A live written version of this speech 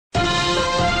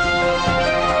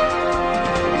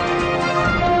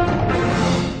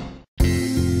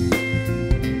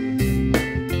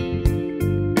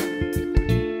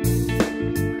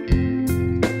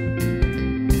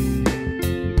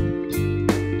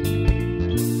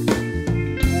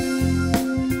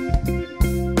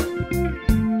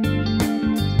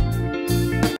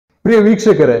ಪ್ರಿಯ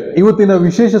ವೀಕ್ಷಕರೇ, ಇವತ್ತಿನ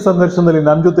ವಿಶೇಷ ಸಂದರ್ಶನದಲ್ಲಿ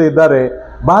ನಮ್ಮ ಜೊತೆ ಇದ್ದಾರೆ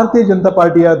ಭಾರತೀಯ ಜನತಾ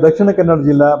ಪಾರ್ಟಿಯ ದಕ್ಷಿಣ ಕನ್ನಡ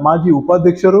ಜಿಲ್ಲಾ ಮಾಜಿ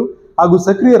ಉಪಾಧ್ಯಕ್ಷರು ಹಾಗೂ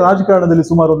ಸಕ್ರಿಯ ರಾಜಕಾರಣದಲ್ಲಿ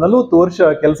ಸುಮಾರು 40 ವರ್ಷ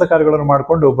ಕೆಲಸ ಕಾರ್ಯಗಳನ್ನು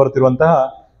ಮಾಡಿಕೊಂಡು ಬರ್ತಿರುವಂತಹ,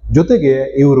 ಜೊತೆಗೆ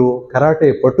ಇವರು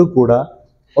ಕರಾಟೆ ಪಟು ಕೂಡ,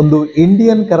 ಒಂದು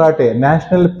ಇಂಡಿಯನ್ ಕರಾಟೆ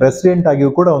ನ್ಯಾಷನಲ್ ಪ್ರೆಸಿಡೆಂಟ್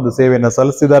ಆಗಿಯೂ ಕೂಡ ಒಂದು ಸೇವೆಯನ್ನು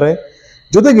ಸಲ್ಲಿಸಿದ್ದಾರೆ.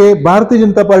 ಜೊತೆಗೆ ಭಾರತೀಯ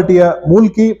ಜನತಾ ಪಾರ್ಟಿಯ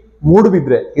ಮೂಲ್ಕಿ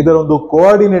ಮೂಡುಬಿದ್ರೆ ಇದರ ಒಂದು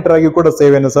ಕೋಆರ್ಡಿನೇಟರ್ ಆಗಿ ಕೂಡ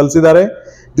ಸೇವೆಯನ್ನು ಸಲ್ಲಿಸಿದ್ದಾರೆ.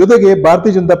 ಜೊತೆಗೆ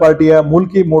ಭಾರತೀಯ ಜನತಾ ಪಾರ್ಟಿಯ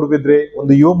ಮೂಲ್ಕಿ ಮೂಡುಬಿದ್ರೆ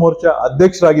ಒಂದು ಯುವ ಮೋರ್ಚಾ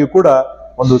ಅಧ್ಯಕ್ಷರಾಗಿಯೂ ಕೂಡ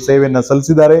ಒಂದು ಸೇವೆಯನ್ನು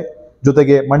ಸಲ್ಲಿಸಿದ್ದಾರೆ.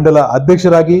 ಜೊತೆಗೆ ಮಂಡಲ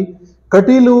ಅಧ್ಯಕ್ಷರಾಗಿ,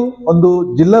 ಕಟೀಲು ಒಂದು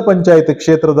ಜಿಲ್ಲಾ ಪಂಚಾಯತ್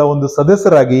ಕ್ಷೇತ್ರದ ಒಂದು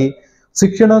ಸದಸ್ಯರಾಗಿ,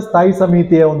 ಶಿಕ್ಷಣ ಸ್ಥಾಯಿ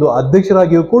ಸಮಿತಿಯ ಒಂದು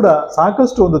ಅಧ್ಯಕ್ಷರಾಗಿಯೂ ಕೂಡ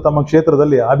ಸಾಕಷ್ಟು ಒಂದು ತಮ್ಮ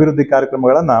ಕ್ಷೇತ್ರದಲ್ಲಿ ಅಭಿವೃದ್ಧಿ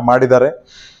ಕಾರ್ಯಕ್ರಮಗಳನ್ನ ಮಾಡಿದ್ದಾರೆ.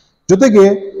 ಜೊತೆಗೆ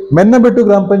ಮೆನ್ನಬೆಟ್ಟು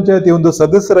ಗ್ರಾಮ ಪಂಚಾಯತಿ ಒಂದು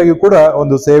ಸದಸ್ಯರಾಗಿಯೂ ಕೂಡ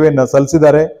ಒಂದು ಸೇವೆಯನ್ನ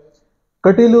ಸಲ್ಲಿಸಿದ್ದಾರೆ.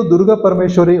 ಕಟೀಲು ದುರ್ಗಾ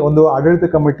ಪರಮೇಶ್ವರಿ ಒಂದು ಆಡಳಿತ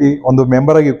ಕಮಿಟಿ ಒಂದು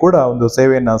ಮೆಂಬರ್ ಆಗಿ ಕೂಡ ಒಂದು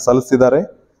ಸೇವೆಯನ್ನ ಸಲ್ಲಿಸಿದ್ದಾರೆ.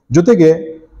 ಜೊತೆಗೆ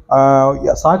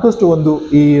ಸಾಕಷ್ಟು ಒಂದು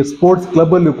ಈ ಸ್ಪೋರ್ಟ್ಸ್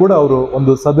ಕ್ಲಬ್ ಅಲ್ಲೂ ಕೂಡ ಅವರು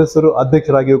ಒಂದು ಸದಸ್ಯರು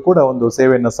ಅಧ್ಯಕ್ಷರಾಗಿಯೂ ಕೂಡ ಒಂದು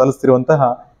ಸೇವೆಯನ್ನ ಸಲ್ಲಿಸ್ತಿರುವಂತಹ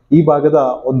ಈ ಭಾಗದ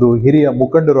ಒಂದು ಹಿರಿಯ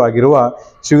ಮುಖಂಡರು ಆಗಿರುವ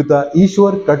ಶ್ರೀಯುತ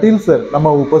ಈಶ್ವರ್ ಕಟೀಲ್ ಸರ್ ನಮ್ಮ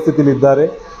ಉಪಸ್ಥಿತಿಯಲ್ಲಿದ್ದಾರೆ.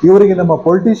 ಇವರಿಗೆ ನಮ್ಮ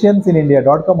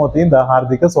politiciansinindia.com ವತಿಯಿಂದ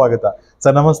ಹಾರ್ದಿಕ ಸ್ವಾಗತ.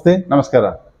 ಸರ್ ನಮಸ್ತೆ. ನಮಸ್ಕಾರ.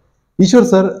 ಈಶ್ವರ್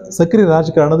ಸರ್, ಸಕ್ರಿಯ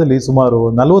ರಾಜಕಾರಣದಲ್ಲಿ ಸುಮಾರು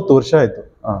 40 ವರ್ಷ ಆಯ್ತು.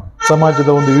 ಸಮಾಜದ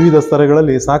ಒಂದು ವಿವಿಧ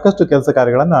ಸ್ತರಗಳಲ್ಲಿ ಸಾಕಷ್ಟು ಕೆಲಸ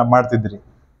ಕಾರ್ಯಗಳನ್ನ ಮಾಡ್ತಿದ್ರಿ.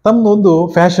 ತಮ್ಮದೊಂದು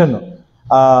ಫ್ಯಾಷನ್,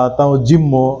 ತಾವು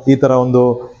ಜಿಮ್ಮು, ಈ ತರ ಒಂದು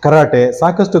ಕರಾಟೆ,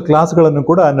 ಸಾಕಷ್ಟು ಕ್ಲಾಸ್ಗಳನ್ನು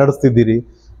ಕೂಡ ನಡೆಸ್ತಿದ್ದೀರಿ.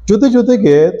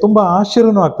 ಜೊತೆಗೆ ತುಂಬಾ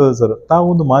ಆಶ್ಚರ್ಯನೂ ಆಗ್ತದೆ ಸರ್, ತಾವು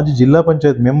ಒಂದು ಮಾಜಿ ಜಿಲ್ಲಾ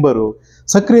ಪಂಚಾಯತ್ ಮೆಂಬರು,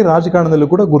 ಸಕ್ರಿಯ ರಾಜಕಾರಣದಲ್ಲೂ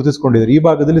ಕೂಡ ಗುರುತಿಸಿಕೊಂಡಿದ್ರಿ. ಈ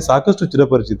ಭಾಗದಲ್ಲಿ ಸಾಕಷ್ಟು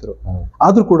ಚಿರಪರಿಚಿತರು.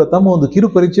 ಆದ್ರೂ ಕೂಡ ತಮ್ಮ ಒಂದು ಕಿರು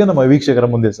ಪರಿಚಯ ನಮ್ಮ ವೀಕ್ಷಕರ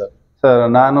ಮುಂದೆ ಸರ್. ಸರ್,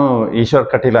 ನಾನು ಈಶ್ವರ್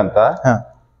ಕಟೀಲ್ ಅಂತ.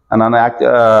 ನಾನು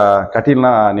ಕಟೀಲ್ನ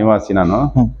ನಿವಾಸಿ.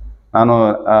 ನಾನು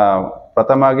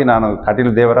ಪ್ರಥಮವಾಗಿ ನಾನು ಕಟೀಲ್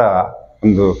ದೇವರ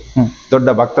ಒಂದು ದೊಡ್ಡ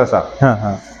ಭಕ್ತ ಸರ್.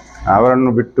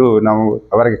 ಅವರನ್ನು ಬಿಟ್ಟು ನಾವು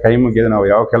ಅವರಿಗೆ ಕೈ ಮುಗಿದು ನಾವು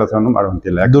ಯಾವ ಕೆಲಸವನ್ನು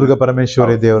ಮಾಡುವಂತಿಲ್ಲ. ದುರ್ಗಾ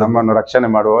ಪರಮೇಶ್ವರಿ ದೇವರು ನಮ್ಮನ್ನು ರಕ್ಷಣೆ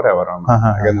ಮಾಡುವವರೇ ಅವರು.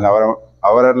 ಯಾಕಂದ್ರೆ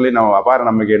ಅವರಲ್ಲಿ ನಾವು ಅಪಾರ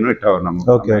ನಂಬಿಕೆಯನ್ನು ಇಟ್ಟವರು.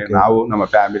 ನಾವು ನಮ್ಮ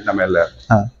ಫ್ಯಾಮಿಲಿ ನಮ್ಮೆಲ್ಲ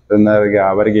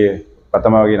ಅವರಿಗೆ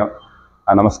ಪ್ರಥಮವಾಗಿ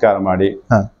ನಮಸ್ಕಾರ ಮಾಡಿ,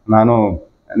 ನಾನು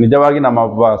ನಿಜವಾಗಿ ನಮ್ಮ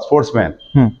ಒಬ್ಬ ಸ್ಪೋರ್ಟ್ಸ್ ಮ್ಯಾನ್.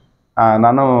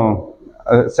 ನಾನು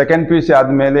ಸೆಕೆಂಡ್ PUC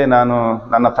ಆದ್ಮೇಲೆ ನಾನು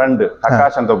ನನ್ನ ಫ್ರೆಂಡ್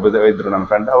ಆಕಾಶ್ ಅಂತ ಒಬ್ಬ ಇದ್ರು, ನನ್ನ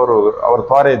ಫ್ರೆಂಡ್. ಅವರು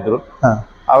ತೋರೆ ಇದ್ರು.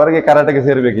 ಅವರಿಗೆ ಕರಾಟೆಗೆ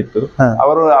ಸೇರ್ಬೇಕಿತ್ತು.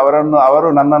 ಅವರು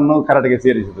ನನ್ನನ್ನು ಕರಾಟೆಗೆ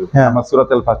ಸೇರಿಸಿದ್ರು ನಮ್ಮ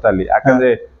ಸೂರತ್ ಫಸ್ಟ್ ಅಲ್ಲಿ.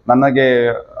 ಯಾಕಂದ್ರೆ ನನಗೆ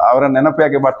ಅವರ ನೆನಪು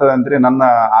ಯಾಕೆ ಬರ್ತದೆ ಅಂದ್ರೆ, ನನ್ನ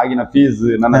ಆಗಿನ ಫೀಸ್,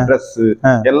 ನನ್ನ ಡ್ರೆಸ್,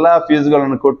 ಎಲ್ಲಾ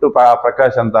ಫೀಸ್ಗಳನ್ನು ಕೊಟ್ಟು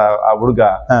ಪ್ರಕಾಶ್ ಅಂತ ಆ ಹುಡುಗ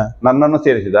ನನ್ನನ್ನು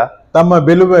ಸೇರಿಸಿದ. ತಮ್ಮ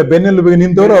ಬೆನ್ನೆಲುಬಿಗೆ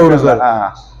ನಿಂತವರು ಅವರು.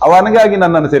 ಅವನಿಗಾಗಿ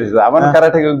ನನ್ನನ್ನು ಸೇರಿಸಿದ. ಅವನು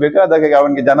ಕರಾಟೆಗೆ ಹೋಗ್ಬೇಕು, ಅದಕ್ಕಾಗಿ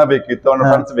ಅವನಿಗೆ ಜನ ಬೇಕಿತ್ತು, ಅವನ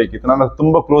ಫ್ರೆಂಡ್ಸ್ ಬೇಕಿತ್ತು. ನನ್ನ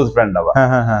ತುಂಬಾ ಕ್ಲೋಸ್ ಫ್ರೆಂಡ್ ಅವ.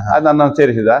 ಅದು ನನ್ನನ್ನು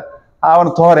ಸೇರಿಸಿದ. ಅವನು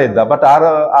ತೋರೆ ಇದ್ದ. ಬಟ್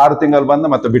 6 ತಿಂಗಳು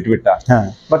ಬಂದ ಮತ್ತೆ ಬಿಟ್ಬಿಟ್ಟ.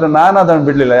 ಬಟ್ ನಾನು ಅದನ್ನು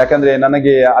ಬಿಡ್ಲಿಲ್ಲ. ಯಾಕಂದ್ರೆ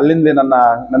ನನಗೆ ಅಲ್ಲಿಂದ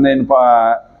ನನ್ನ ಏನು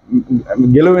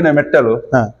ಗೆಲುವಿನ ಮೆಟ್ಟಲು,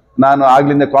 ನಾನು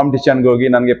ಆಗ್ಲಿಂದ ಕಾಂಪಿಟಿಷನ್ಗೆ ಹೋಗಿ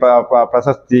ನನಗೆ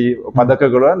ಪ್ರಶಸ್ತಿ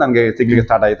ಪದಕಗಳು ನನಗೆ ಸಿಗ್ಲಿಕ್ಕೆ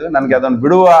ಸ್ಟಾರ್ಟ್ ಆಯ್ತು. ನನಗೆ ಅದನ್ನು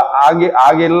ಬಿಡುವ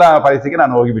ಆಗಿಲ್ಲ ಪರಿಸ್ಥಿತಿಗೆ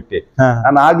ನಾನು ಹೋಗಿಬಿಟ್ಟೆ.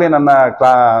 ನಾನು ಆಗ್ಲೇ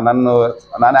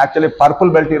ನಾನು ಆಕ್ಚುಲಿ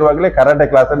ಪರ್ಪಲ್ ಬೆಲ್ಟ್ ಇರುವಾಗಲೇ ಕರಾಟೆ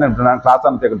ಕ್ಲಾಸ್ ಅಲ್ಲಿ ನಾನು ಕ್ಲಾಸ್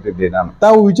ಅನ್ನು ತೆಗೆದುತ್ತಿದ್ದೆ. ನಾನು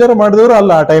ತಾವು ವಿಚಾರ ಮಾಡಿದವರು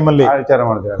ಅಲ್ಲ ಆ ಟೈಮಲ್ಲಿ? ವಿಚಾರ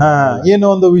ಮಾಡಿದೆ. ಏನೋ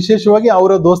ಒಂದು ವಿಶೇಷವಾಗಿ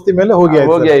ಅವರ ದೋಸ್ತಿ ಮೇಲೆ ಹೋಗಿ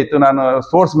ಆಯ್ತು. ನಾನು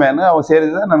ಸ್ಪೋರ್ಟ್ಸ್ ಮ್ಯಾನ್. ಅವ್ರು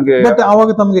ಸೇರಿದ ನನಗೆ. ಬಟ್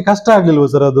ಅವಾಗ ತಮ್ಗೆ ಕಷ್ಟ ಆಗ್ಲಿಲ್ವ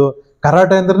ಸರ್? ಅದು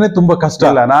ಕರಾಟೆ ಅಂದ್ರೆ ತುಂಬಾ ಕಷ್ಟ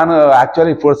ಅಲ್ಲ. ನಾನು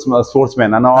ಆಕ್ಚುಲಿ ಸ್ಪೋರ್ಟ್ಸ್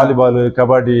ಮ್ಯಾನ್. ನಾನು ವಾಲಿಬಾಲ್,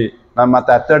 ಕಬಡ್ಡಿ,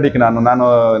 ಮತ್ತೆ ಅಥ್ಲೆಟಿಕ್, ನಾನು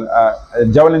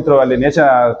ಜವಲಿನ್ ಥ್ರೋ ಅಲ್ಲಿ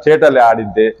ಸ್ಟೇಟ್ ಅಲ್ಲಿ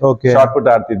ಆಡಿದ್ದೆ, ಶಾರ್ಟ್ ಪುಟ್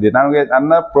ಆಡ್ತಿದ್ದೆ. ನನಗೆ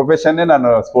ನನ್ನ ಪ್ರೊಫೆಷನ್ನೇ ನಾನು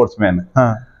ಸ್ಪೋರ್ಟ್ಸ್ ಮ್ಯಾನ್.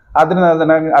 ಆದ್ರಿಂದ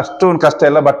ನನಗೆ ಅಷ್ಟೊಂದು ಕಷ್ಟ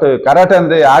ಇಲ್ಲ. ಬಟ್ ಕರಾಟೆ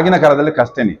ಅಂದ್ರೆ ಆಗಿನ ಕಾಲದಲ್ಲಿ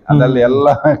ಕಷ್ಟನೇ. ಅದ್ರಲ್ಲಿ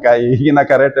ಎಲ್ಲ ಈಗಿನ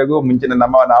ಕರಾಟೆಗೂ ಮುಂಚಿನ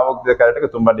ನಾವು ಹೋಗ್ತಿದ್ದ ಕರಾಟೆಗೂ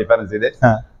ತುಂಬಾ ಡಿಫರೆನ್ಸ್ ಇದೆ.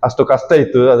 ಅಷ್ಟು ಕಷ್ಟ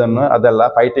ಇತ್ತು. ಅದೆಲ್ಲ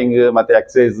ಫೈಟಿಂಗ್ ಮತ್ತೆ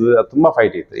ಎಕ್ಸಸೈಸ್ ತುಂಬಾ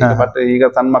ಫೈಟ್ ಇತ್ತು. ಬಟ್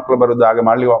ಈಗ ಸಣ್ಣ ಮಕ್ಕಳು ಬರುದು ಆಗ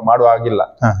ಮಾಡುವ ಆಗಿಲ್ಲ.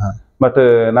 ಬಟ್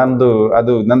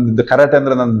ನಂದು ಕರಾಟೆ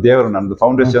ಅಂದ್ರೆ ನನ್ನ ದೇವರು, ನಂದು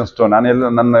ಫೌಂಡೇಶನ್ ಸ್ಟೋನ್.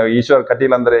 ನನ್ನ ಈಶ್ವರ್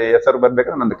ಕಟೀಲ್ ಅಂದ್ರೆ ಹೆಸರು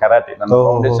ಬರ್ಬೇಕಾದ್ರೆ ನಂದು ಕರಾಟೆ, ನನ್ನ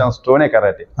ಫೌಂಡೇಶನ್ ಸ್ಟೋನೇ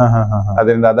ಕರಾಟೆ.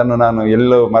 ಅದರಿಂದ ಅದನ್ನು ನಾನು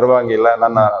ಎಲ್ಲೂ ಮರುವಂಗಿಲ್ಲ.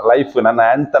 ನನ್ನ ಲೈಫ್, ನನ್ನ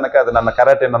ಎಂಡ್ ತನಕ ಅದು ನನ್ನ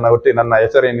ಕರಾಟೆ, ನನ್ನ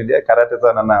ಹೆಸರು ಏನಿದೆ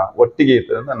ಕರಾಟೆ ನನ್ನ ಒಟ್ಟಿಗೆ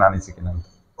ಇರ್ತದೆ ಅಂತ ನಾನು ಅನಿಸಿಕೆ. ನಂದು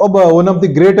one of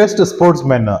the greatest sports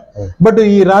man. But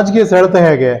ಈ ರಾಜಕೀಯ ಸೆಳೆತ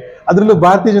ಹೇಗೆ? ಅದ್ರಲ್ಲೂ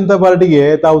ಭಾರತೀಯ ಜನತಾ ಪಾರ್ಟಿಗೆ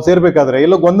ತಾವು ಸೇರ್ಬೇಕಾದ್ರೆ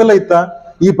ಎಲ್ಲೋ ಗೊಂದಲ ಇತ್ತ?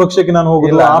 ಈ ಪಕ್ಷಕ್ಕೆ ನಾನು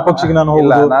ಹೋಗುದಿಲ್ಲ, ಆ ಪಕ್ಷಕ್ಕೆ ನಾನು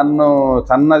ಹೋಗಿಲ್ಲ. ನಾನು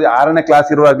ಸಣ್ಣ 6ನೇ ಕ್ಲಾಸ್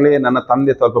ಇರುವಾಗಲೇ ನನ್ನ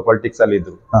ತಂದೆ ಸ್ವಲ್ಪ ಪೊಲಿಟಿಕ್ಸ್ ಅಲ್ಲಿ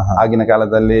ಇದ್ರು. ಆಗಿನ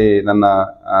ಕಾಲದಲ್ಲಿ ನನ್ನ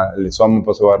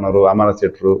ಸೋಮಪ್ಪ ಸುವರ್ಣರು, ಅಮರ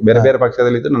ಶೆಟ್ರು ಬೇರೆ ಬೇರೆ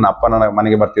ಪಕ್ಷದಲ್ಲಿ ಇದ್ರು. ನನ್ನ ಅಪ್ಪನ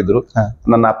ಮನೆಗೆ ಬರ್ತಿದ್ರು,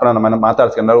 ನನ್ನ ಅಪ್ಪನ ಮನೆ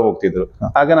ಮಾತಾಡ್ಸ್ಕೊಂಡು ಹೋಗ್ತಿದ್ರು.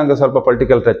 ಆಗ ನಂಗೆ ಸ್ವಲ್ಪ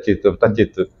ಪೊಲಿಟಿಕಲ್ ಟಚ್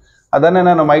ಇತ್ತು. ಅದನ್ನೇ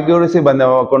ನಾನು ಮೈಗೂಡಿಸಿ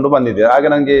ಕೊಂಡು ಬಂದಿದ್ದೆ. ಆಗ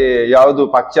ನಂಗೆ ಯಾವ್ದು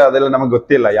ಪಕ್ಷ ಅದೆಲ್ಲ ನಮಗೆ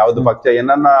ಗೊತ್ತಿಲ್ಲ. ಯಾವ್ದು ಪಕ್ಷ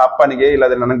ನನ್ನ ಅಪ್ಪನಿಗೆ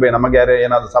ಇಲ್ಲದ್ರೆ ನಮಗೆ ಯಾರೇ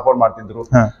ಏನಾದ್ರು ಸಪೋರ್ಟ್ ಮಾಡ್ತಿದ್ರು,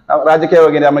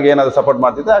 ರಾಜಕೀಯವಾಗಿ ನಮಗೆ ಏನಾದ್ರು ಸಪೋರ್ಟ್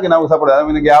ಮಾಡ್ತಿದ್ರು. ಹಾಗೆ ನಾವು ಸಪೋರ್ಟ್,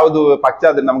 ನಮಗೆ ಯಾವ್ದು ಪಕ್ಷ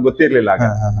ಅದ್ರೆ ನಮ್ಗೆ ಗೊತ್ತಿರ್ಲಿಲ್ಲ. ಆಗ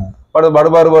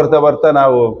ಬಡಬಾರು ಬರ್ತಾ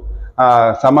ನಾವು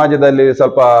ಸಮಾಜದಲ್ಲಿ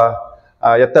ಸ್ವಲ್ಪ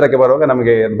ಎತ್ತರಕ್ಕೆ ಬರುವಾಗ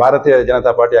ನಮಗೆ ಭಾರತೀಯ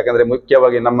ಜನತಾ ಪಾರ್ಟಿ, ಯಾಕಂದ್ರೆ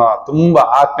ಮುಖ್ಯವಾಗಿ ನಮ್ಮ ತುಂಬಾ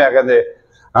ಆತ್ಮೀಯ, ಯಾಕಂದ್ರೆ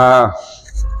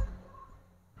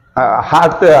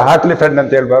ಹಾರ್ಟ್ಲಿ ಫ್ರೆಂಡ್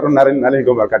ಅಂತ ಹೇಳ್ಬಾರು ನಳಿನ್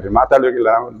ಕುಮಾರ್ ಕಟೀಲ್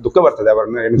ಮಾತಾಡ್ಬೇಕಿಲ್ಲ, ದುಃಖ ಬರ್ತದೆ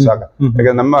ಅವರನ್ನು ಎಣಿಸುವಾಗ.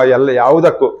 ಯಾಕಂದ್ರೆ ನಮ್ಮ ಎಲ್ಲ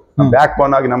ಯಾವುದಕ್ಕೂ ಬ್ಯಾಕ್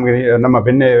ಬೋನ್ ಆಗಿ ನಮ್ಗೆ ನಮ್ಮ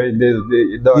ಬೆನ್ನೆ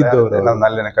ಇದ್ದವರು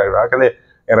ನಳಿನ ಕಟೀಲ್. ಯಾಕಂದ್ರೆ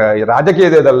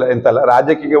ರಾಜಕೀಯದಲ್ಲ ಎಂತಲ್ಲ,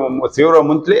 ರಾಜಕೀಯ ಸೇರುವ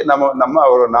ಮುಂಚೆ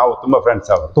ಅವರು ನಾವು ತುಂಬಾ ಫ್ರೆಂಡ್ಸ್,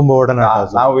 ಅವರು ತುಂಬಾ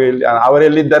ಒಡನಾಟ. ನಾವು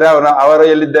ಅವರೆಲ್ಲಿದ್ದಾರೆ ಅವರು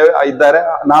ಎಲ್ಲಿದ್ದೇವೆ ಇದ್ದಾರೆ,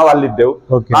 ನಾವು ಅಲ್ಲಿದ್ದೆವು,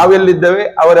 ನಾವೆಲ್ಲಿದ್ದೇವೆ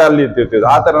ಅವರೇ ಅಲ್ಲಿ ಇರ್ತಿರ್ತೀವಿ.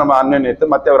 ಆ ತರ ನಮ್ಮ ಅನ್ಯೋನ್ಯ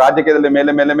ಇತ್ತು. ಮತ್ತೆ ಅವರು ರಾಜಕೀಯದಲ್ಲಿ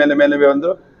ಮೇಲೆ ಮೇಲೆ ಮೇಲೆ ಮೇಲೆ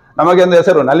ಒಂದು ನಮಗೆ ಒಂದು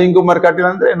ಹೆಸರು ನಳಿನ್ ಕುಮಾರ್ ಕಟೀಲ್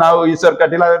ಅಂದ್ರೆ ನಾವು ಈಶ್ವರ್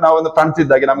ಕಟೀಲ್, ನಾವು ಒಂದು ಫ್ರೆಂಡ್ಸ್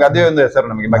ಇದ್ದಾಗೆ ನಮ್ಗೆ ಅದೇ ಒಂದು ಹೆಸರು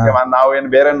ನಮಗೆ. ಬಗ್ಗೆ ನಾವೇನು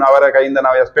ಬೇರೆ ಅವರ ಕೈಯಿಂದ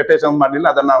ನಾವು ಎಕ್ಸ್ಪೆಕ್ಟೇಷನ್ ಮಾಡಲಿಲ್ಲ,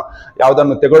 ಅದನ್ನ ನಾವು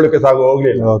ಯಾವ್ದನ್ನು ತಗೊಳ್ಳಿಕ್ಕೆ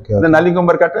ಹೋಗ್ಲಿಲ್ಲ. ನಳಿನ್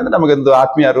ಕುಮಾರ್ ಕಟೀಲ್ ಅಂದ್ರೆ ನಮಗೊಂದು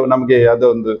ಆತ್ಮೀಯರು, ನಮ್ಗೆ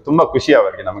ಅದೊಂದು ತುಂಬಾ ಖುಷಿ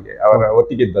ಅವರಿಗೆ, ನಮಗೆ ಅವರ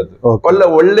ಒಟ್ಟಿಗಿದ್ದದ್ದು.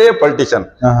 ಒಳ್ಳೆ ಪೊಲಿಟಿಷಿಯನ್.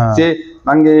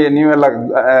 ನಂಗೆ ನೀವೆಲ್ಲ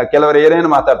ಕೆಲವರು ಏನೇನು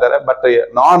ಮಾತಾಡ್ತಾರೆ, ಬಟ್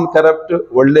ನಾನ್ ಕರಪ್ಟ್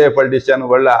ಒಳ್ಳೆ ಪೊಲಿಟಿಷಿಯನ್,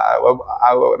 ಒಳ್ಳೆ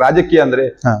ರಾಜಕೀಯ ಅಂದ್ರೆ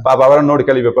ಪಾಪ ಅವರನ್ನು ನೋಡಿ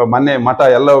ಕಲಿಬೇಕು. ಮನೆ ಮಠ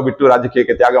ಎಲ್ಲವೂ ಬಿಟ್ಟು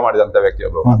ರಾಜಕೀಯಕ್ಕೆ ತ್ಯಾಗ ಮಾಡಿದಂತ ವ್ಯಕ್ತಿ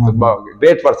ಒಬ್ಬ, ತುಂಬಾ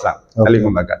great person Nalin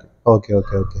Kumar Kateel. Okay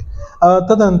okay okay.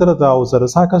 ತದನಂತರ ತಾವು ಸರ್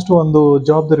ಸಾಕಷ್ಟು ಒಂದು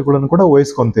ಜವಾಬ್ದಾರಿಗಳನ್ನು ಕೂಡ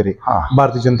ವಹಿಸ್ಕೊಂತೀರಿ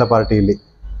ಭಾರತೀಯ ಜನತಾ ಪಾರ್ಟಿಯಲ್ಲಿ.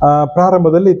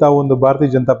 ಪ್ರಾರಂಭದಲ್ಲಿ ತಾವು ಒಂದು ಭಾರತೀಯ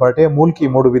ಜನತಾ ಪಾರ್ಟಿಯ ಮೂಲ್ಕಿ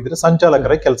ಮೂಡುಬಿದ್ರೆ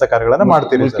ಸಂಚಾಲಕರ ಕೆಲಸ ಕಾರ್ಯಗಳನ್ನ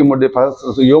ಮಾಡ್ತೀರಿ. ಮೂಲ್ಕಿ ಮೂಡಿ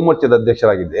ಯುವ ಮೋರ್ಚಾದ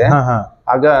ಅಧ್ಯಕ್ಷರಾಗಿದ್ದೆ.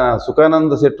 ಆಗ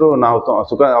ಸುಖಾನಂದ ಶೆಟ್ರು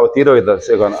ಅವ್ರು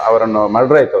ತೀರೋಗಿದ್ದಾರೆ, ಅವರನ್ನು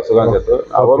ಮರ್ಡರ್ ಆಯ್ತು ಸುಖಾನಂದ ಶೆಟ್ರು.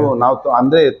 ಅವರು ನಾವು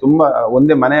ಅಂದ್ರೆ ತುಂಬಾ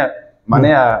ಒಂದೇ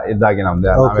ಮನೆಯ ಇದ್ದಾಗೆ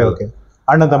ನಮ್ದು,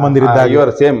 ಅಣ್ಣ ತಮ್ಮಂದಿರಿದ್ದ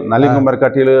ಇವರು ಸೇಮ್. ನಳಿನ್ ಕುಮಾರ್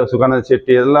ಕಟೀಲ್, ಸುಖಾನಂದ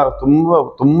ಶೆಟ್ಟಿ ಎಲ್ಲ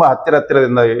ತುಂಬಾ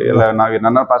ಹತ್ತಿರದಿಂದ ಎಲ್ಲ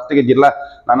ನನ್ನ ಫಸ್ಟಿಗೆ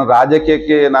ನಾನು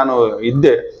ರಾಜಕೀಯಕ್ಕೆ ನಾನು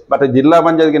ಇದ್ದೆ, ಬಟ್ ಜಿಲ್ಲಾ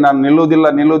ಪಂಚಾಯತ್ಗೆ ನಾನು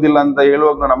ನಿಲ್ಲುವುದಿಲ್ಲ ಅಂತ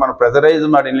ಹೇಳುವಾಗ ನಮ್ಮನ್ನು ಪ್ರೆಸರೈಸ್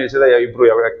ಮಾಡಿ ನಿಲ್ಲಿಸಿದ ಇಬ್ರು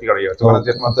ವ್ಯಕ್ತಿಗಳು, ಸುಖಾನಂದ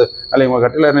ಶೆಟ್ಟಿ ಮತ್ತು ನಳಿನ್ ಕುಮಾರ್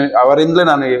ಕಟೀಲ್. ಅವರಿಂದಲೇ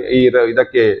ನಾನು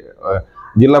ಇದಕ್ಕೆ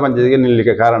ಜಿಲ್ಲಾ ಪಂಚಾಯತ್ಗೆ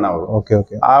ನಿಲ್ಲಲಿಕ್ಕೆ ಕಾರಣ ಅವರು.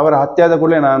 ಅವರ ಹತ್ಯೆ ಆದ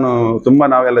ಕೂಡಲೇ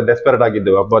ನಾವೆಲ್ಲ ಡೆಸ್ಪರೇಟ್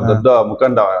ಆಗಿದ್ದೆವು. ಒಬ್ಬ ದೊಡ್ಡ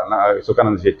ಮುಖಂಡ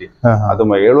ಸುಖಾನಂದ ಶೆಟ್ಟಿ,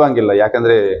 ಅದು ಹೇಳುವಂಗಿಲ್ಲ.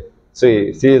 ಯಾಕಂದ್ರೆ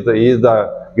is the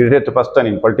great person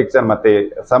in politics. ಮತ್ತೆ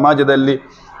ಸಮಾಜದಲ್ಲಿ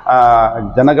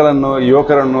ಜನಗಳನ್ನು,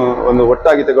 ಯುವಕರನ್ನು ಒಂದು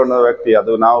ಒಟ್ಟಾಗಿ ತಗೊಂಡ ವ್ಯಕ್ತಿ.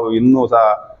 ಅದು ನಾವು ಇನ್ನೂ ಸಹ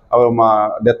ಅವ್ರ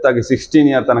ಡೆತ್ ಆಗಿ 16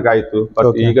 ಇಯರ್ ತನಕ ಆಯ್ತು,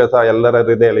 ಬಟ್ ಈಗ ಸಹ ಎಲ್ಲರ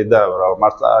ಹೃದಯದಲ್ಲಿ ಇದ್ದ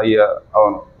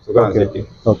ಅವನು ಸುಖಾನಂದ ಶೆಟ್ಟಿ.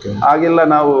 ಆಗೆಲ್ಲ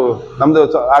ನಮ್ದು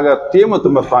ಆಗ ಟೀಮ್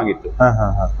ತುಂಬಾ ಸ್ಟ್ರಾಂಗ್ ಇತ್ತು.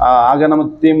 ಆಗ ನಮ್ಮ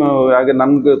ಟೀಮ್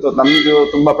ನಮ್ದು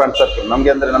ತುಂಬಾ ಫ್ರೆಂಡ್ಸ್ ಸರ್ಕಲ್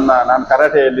ನಮ್ಗೆ. ಅಂದ್ರೆ ನಾನು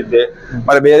ಕರಾಟೆಯಲ್ಲಿದ್ದೆ,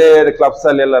 ಮತ್ತೆ ಬೇರೆ ಕ್ಲಬ್ಸ್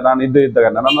ಅಲ್ಲಿ ಎಲ್ಲ ನಾನು ಇದ್ದಾಗ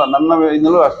ನನ್ನ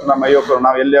ಇಂದಲೂ ಅಷ್ಟು ನಮ್ಮ ಯುವಕರು,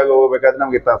 ನಾವು ಎಲ್ಲಿಯಾಗ ಹೋಗ್ಬೇಕಾದ್ರೆ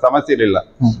ನಮ್ಗೆ ಸಮಸ್ಯೆ ಇರಲಿಲ್ಲ.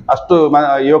 ಅಷ್ಟು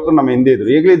ಯುವಕರು ನಮ್ಮ ಹಿಂದೆ ಇದ್ರು,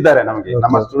 ಈಗಲೂ ಇದ್ದಾರೆ ನಮಗೆ.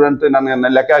 ನಮ್ಮ ಸ್ಟೂಡೆಂಟ್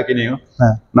ನನ್ನ ಲೆಕ್ಕ ಹಾಕಿ ನೀವು,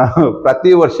 ನಾವು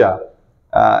ಪ್ರತಿ ವರ್ಷ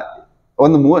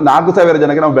ಒಂದು 4,000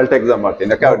 ಜನಕ್ಕೆ ನಾವು ಬೆಲ್ಟ್ ಎಕ್ಸಾಮ್ ಮಾಡ್ತೀವಿ.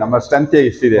 ನಮ್ಮ ಸ್ಟ್ರೆಂತ್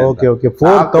ಇಷ್ಟಿದೆ,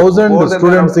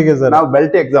 ನಾವು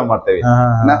ಬೆಲ್ಟ್ ಎಕ್ಸಾಮ್ ಮಾಡ್ತೇವೆ.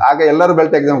 ಆಗ ಎಲ್ಲರೂ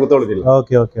ಬೆಲ್ಟ್ ಎಕ್ಸಾಮ್ ಕೂತ್ಕೊಳ್ಳೋದಿಲ್ಲ,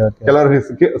 ಕೆಲವರು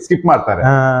ಸ್ಕಿಪ್ ಮಾಡ್ತಾರೆ.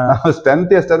 ನಾವು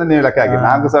ಸ್ಟ್ರೆಂತ್ ಎಷ್ಟಂದ್ರೆ ನೀವು ಲೆಕ್ಕ ಹಾಕಿ,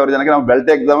 4,000 ಜನಕ್ಕೆ ನಾವು ಬೆಲ್ಟ್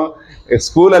ಎಕ್ಸಾಮ್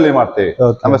ಸ್ಕೂಲಲ್ಲಿ ಮಾಡ್ತೇವೆ.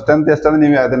 ನಮ್ಮ ಸ್ಟ್ರೆಂತ್ ಎಷ್ಟಂದ್ರೆ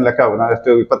ನೀವು ಅದನ್ನ ಲೆಕ್ಕ ಹಾಕಿ, ನಾವು ಎಷ್ಟು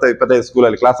 20-25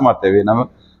 ಸ್ಕೂಲಲ್ಲಿ ಕ್ಲಾಸ್ ಮಾಡ್ತೇವೆ. ನಾವು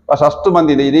ಅಷ್ಟು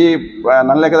ಮಂದಿ ಇದೆ ಇಡೀ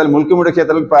ನನ್ನ ಲೆಕ್ಕದಲ್ಲಿ. ಮುಲ್ಕಿಮುಡಿ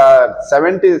ಕ್ಷೇತ್ರದಲ್ಲಿ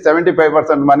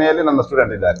 70-75% ಮನೆಯಲ್ಲಿ ನನ್ನ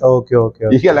ಸ್ಟೂಡೆಂಟ್ ಇದ್ದಾರೆ.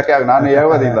 ಈಗ ಲೆಕ್ಕ ನಾನು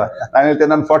ಹೇಳೋದಿಲ್ಲ, ನಾನು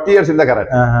ಹೇಳ್ತೇನೆ, ನಾನು 40 years ಇಂದ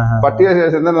ಕರೆಕ್ಟ್ 40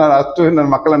 years ಇಂದ ನಾನು ಅಷ್ಟು ನನ್ನ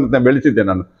ಮಕ್ಕಳನ್ನು ಬೆಳೆಸಿದ್ದೆ.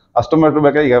 ನಾನು ಅಷ್ಟು ಮಟ್ಟ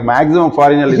ಬೇಕಾದ್ರೆ ಈಗ ಮ್ಯಾಕ್ಸಿಮಮ್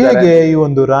ಫಾರಿನ್ ಅಲ್ಲಿ. ಹೇಗೆ ಈ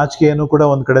ಒಂದು ರಾಜಕೀಯನೂ ಕೂಡ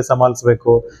ಒಂದ್ ಕಡೆ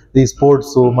ಸಂಭಾಲಿಸಬೇಕು, ಈ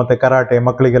ಸ್ಪೋರ್ಟ್ಸ್ ಮತ್ತೆ ಕರಾಟೆ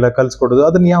ಮಕ್ಕಳಿಗೆಲ್ಲ ಕಲ್ಸ್ಕೊಡೋದು,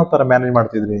 ಅದನ್ನ ಯಾವ ತರ ಮ್ಯಾನೇಜ್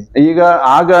ಮಾಡ್ತಿದ್ರಿ? ಈಗ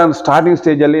ಆಗ ಸ್ಟಾರ್ಟಿಂಗ್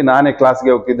ಸ್ಟೇಜ್ ಅಲ್ಲಿ ನಾನೇ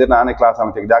ಕ್ಲಾಸ್ಗೆ ಹೋಗ್ತಿದ್ದೆ, ನಾನೇ ಕ್ಲಾಸ್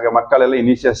ಮಾಡ್ತಿದ್ದೆ. ಆಗ ಮಕ್ಕಳೆಲ್ಲ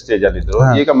ಇನಿಷಿಯಲ್ ಸ್ಟೇಜ್ ಅಲ್ಲಿ ಇದ್ರು.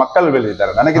 ಈಗ ಮಕ್ಕಳು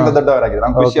ಬೆಳೆದಿದ್ದಾರೆ, ನನಗಿಂತ ದೊಡ್ಡವರಾಗಿದ್ದಾರೆ.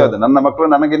 ನಂಗೆ ಖುಷಿ ಆದ, ನನ್ನ ಮಕ್ಕಳು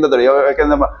ನನಗಿಂತ ದೊಡ್ಡ.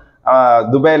 ಯಾಕಂದ್ರೆ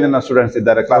ದುಬೈಯಲ್ಲಿ ನನ್ನ ಸ್ಟೂಡೆಂಟ್ಸ್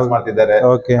ಇದ್ದಾರೆ, ಕ್ಲಾಸ್ ಮಾಡ್ತಿದ್ದಾರೆ.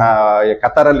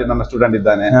 ಕತಾರ್ ಅಲ್ಲಿ ನನ್ನ ಸ್ಟೂಡೆಂಟ್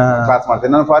ಇದ್ದಾನೆ, ಕ್ಲಾಸ್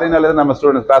ಮಾಡ್ತಿದ್ದಾರೆ. ನಾನು ಫಾರಿನ್ ಅಲ್ಲಿ ನಮ್ಮ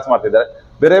ಸ್ಟೂಡೆಂಟ್ ಕ್ಲಾಸ್ ಮಾಡ್ತಿದ್ದಾರೆ.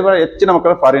 ಬೇರೆ ಹೆಚ್ಚಿನ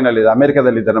ಮಕ್ಕಳು ಫಾರಿನ್ ಅಲ್ಲಿ,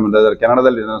 ಅಮೆರಿಕದಲ್ಲಿ ಇದ್ದಾರೆ, ನಮ್ಮ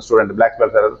ಕೆನಡಾದಲ್ಲಿ ನನ್ನ ಸ್ಟೂಡೆಂಟ್ ಬ್ಲಾಕ್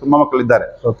ಬೆಲ್ಟ್ ತುಂಬಾ ಮಕ್ಕಳು ಇದ್ದಾರೆ.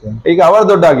 ಈಗ ಅವರು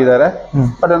ದೊಡ್ಡ ಆಗಿದ್ದಾರೆ,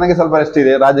 ಬಟ್ ನನಗೆ ಸ್ವಲ್ಪ ರೆಸ್ಟ್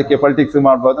ಇದೆ. ರಾಜಕೀಯ ಪೊಲಿಟಿಕ್ಸ್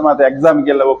ಮಾಡ್ಬೋದು, ಮತ್ತೆ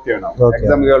ಎಕ್ಸಾಮ್ಗೆಲ್ಲ ಹೋಗ್ತೇವೆ ನಾವು.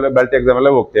 ಎಕ್ಸಾಮ್ಗೆ ಬೆಲ್ಟ್ ಎಕ್ಸಾಮ್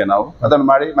ಎಲ್ಲ ಹೋಗ್ತೇವೆ ನಾವು. ಅದನ್ನು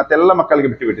ಮಾಡಿ ಮತ್ತೆ ಎಲ್ಲ ಮಕ್ಕಳಿಗೆ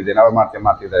ಬಿಟ್ಟಿದ್ದೇವೆ. ನಾವು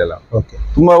ಮಾಡ್ತಿದ್ದಾರೆ ಎಲ್ಲ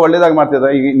ತುಂಬಾ ಒಳ್ಳೇದಾಗಿ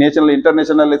ಮಾಡ್ತಿದ್ದಾರೆ. ಈಗ ನ್ಯಾಷನಲ್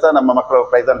ಇಂಟರ್ನ್ಯಾಷನಲ್ ಸಹ ನಮ್ಮ ಮಕ್ಕಳು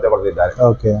ಪ್ರೈಸ್ ಅಂತ ತಗೊಳ್ತಿದ್ದಾರೆ.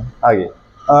 ಹಾಗೆ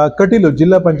ಕಟೀಲು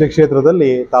ಜಿಲ್ಲಾ ಪಂಚಾಯತ್ ಕ್ಷೇತ್ರದಲ್ಲಿ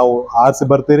ತಾವು ಆರಿಸಿ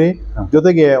ಬರ್ತೀರಿ,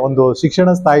 ಜೊತೆಗೆ ಒಂದು ಶಿಕ್ಷಣ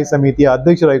ಸ್ಥಾಯಿ ಸಮಿತಿಯ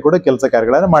ಅಧ್ಯಕ್ಷರಾಗಿ ಕೂಡ ಕೆಲಸ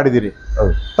ಕಾರ್ಯಗಳನ್ನ ಮಾಡಿದಿರಿ.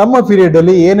 ತಮ್ಮ ಪೀರಿಯಡ್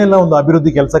ಅಲ್ಲಿ ಏನೆಲ್ಲ ಒಂದು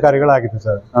ಅಭಿವೃದ್ಧಿ ಕೆಲಸ ಕಾರ್ಯಗಳಾಗಿತ್ತು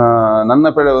ಸರ್?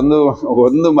 ನನ್ನ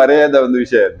ಒಂದು ಮರೆಯದ ಒಂದು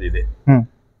ವಿಷಯ ಇದೆ.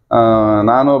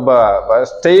 ನಾನೊಬ್ಬ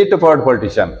ಸ್ಟೇಟ್ ಫಾರ್ವರ್ಡ್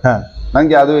ಪೊಲಿಟಿಷಿಯನ್.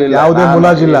 ನಂಗೆ ಅದು ಯಾವುದೇ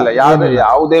ಮುಲಾಜಿಲ್ಲ,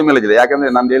 ಯಾವುದೇ ಮುಲಾಜಿಲ್ಲ.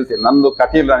 ಯಾಕಂದ್ರೆ ನಾನು ಹೇಳ್ತೀನಿ, ನಂದು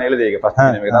ಕಟೀಲ್ ನಾನು ಹೇಳಿದೆ ಈಗ ಫಸ್ಟ್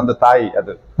ನಿಮಗೆ. ನಂದು ತಾಯಿ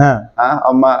ಅದು,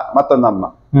 ಅಮ್ಮ ಮತ್ತೊಂದು ಅಮ್ಮ.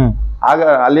 ಆಗ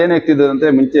ಅಲ್ಲೇನಾಗ್ತಿದ್ದು ಅಂದ್ರೆ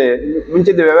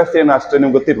ಮುಂಚಿದ್ದ ವ್ಯವಸ್ಥೆಯನ್ನು ಅಷ್ಟು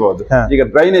ನಿಮ್ಗೆ ಗೊತ್ತಿರ್ಬೋದು. ಈಗ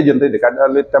ಡ್ರೈನೇಜ್ ಅಂತ ಇದೆ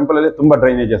ಅಲ್ಲಿ, ಟೆಂಪಲ್ ಅಲ್ಲಿ ತುಂಬಾ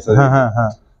ಡ್ರೈನೇಜಸ್,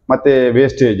 ಮತ್ತೆ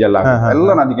ವೇಸ್ಟೇಜ್ ಎಲ್ಲ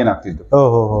ನದಿಗೇನೆ ಆಗ್ತಿತ್ತು.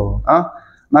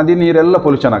 ನದಿ ನೀರೆಲ್ಲ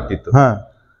ಪೊಲ್ಯೂಷನ್ ಆಗ್ತಿತ್ತು.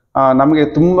 ನಮಗೆ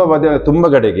ತುಂಬಾ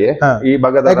ಕಡೆಗೆ ಈ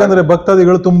ಭಾಗದ, ಯಾಕಂದ್ರೆ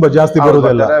ಭಕ್ತಾದಿಗಳು ತುಂಬಾ ಜಾಸ್ತಿ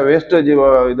ಬರುವುದಿಲ್ಲ, ವೇಸ್ಟೇಜ್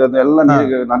ಇದನ್ನೆಲ್ಲ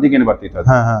ನದಿಗೇನೆ ಬರ್ತಿತ್ತು.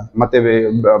 ಮತ್ತೆ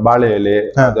ಬಾಳೆ ಎಲೆ,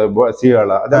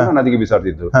 ಸೀಯಾಳ ಅದೆಲ್ಲ ನದಿಗೆ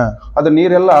ಬಿಸಾಡ್ತಿತ್ತು. ಅದು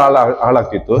ನೀರೆಲ್ಲ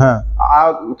ಹಾಳಾಗ್ತಿತ್ತು. ಆ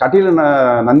ಕಟೀಲ್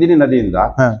ನಂದಿನಿ ನದಿಯಿಂದ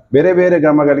ಬೇರೆ ಬೇರೆ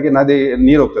ಗ್ರಾಮಗಳಿಗೆ ನದಿ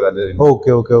ನೀರು ಹೋಗ್ತದೆ.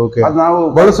 ಅದು ನಾವು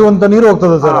ಬಳಸುವಂತ ನೀರು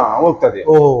ಹೋಗ್ತದೆ.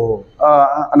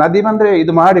 ನದಿ ಬಂದ್ರೆ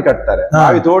ಇದು ಮಾಡಿ ಕಟ್ತಾರೆ,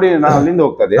 ಬಾವಿ ತೋಡಿ ಅಲ್ಲಿಂದ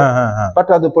ಹೋಗ್ತದೆ.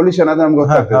 ಬಟ್ ಅದು ಪೊಲ್ಯೂಷನ್ ಅದು ನಮ್ಗೆ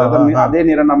ಗೊತ್ತಾಗ್ತದೆ. ಅದೇ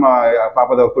ನೀರನ್ನು ನಮ್ಮ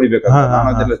ಪಾಪದವ್ರು ಕುಡಿಬೇಕಂತ ನಾನು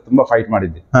ಅದೆಲ್ಲ ತುಂಬಾ ಫೈಟ್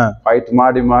ಮಾಡಿದ್ದೆ. ಫೈಟ್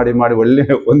ಮಾಡಿ ಮಾಡಿ ಮಾಡಿ ಒಳ್ಳೆ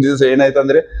ಒಂದ್ ದಿವಸ ಏನಾಯ್ತು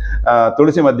ಅಂದ್ರೆ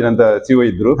ತುಳಸಿ ಮದ್ದಿನ ಅಂತ ಸಿಒ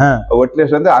ಇದ್ರು, ಒಟ್ಲೆ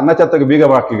ಅಂದ್ರೆ ಅನ್ನ ಛತ್ತಕ್ಕೆ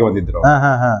ಬೀಗ ಹಾಕ್ಲಿಕ್ಕೆ ಬಂದಿದ್ರು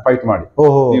ಫೈಟ್ ಮಾಡಿ.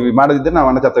 ನೀವು ಮಾಡದಿದ್ರೆ ನಾವು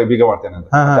ಅನ್ನ ಛತ್ತಕ್ಕೆ ಬೀಗ ಮಾಡ್ತೇನೆ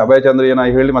ಅಂತ ಅಭಯ ಚಂದ್ರ ಏನೋ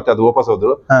ಹೇಳಿ ಮತ್ತೆ ಅದು ವಾಪಸ್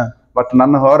ಹೋದ್ರು. ಬಟ್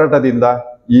ನನ್ನ ಹೋರಾಟದಿಂದ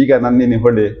ಈಗ ನನ್ನಿನ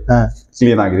ಹೊಳ್ಳಿ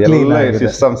ಕ್ಲೀನ್ ಆಗಿದೆ. ಎಲ್ಲ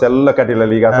ಸಿಸ್ಟಮ್ಸ್ ಎಲ್ಲ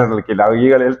ಕಟೀಲಲ್ಲಿ ಈಗ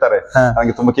ಈಗ ಹೇಳ್ತಾರೆ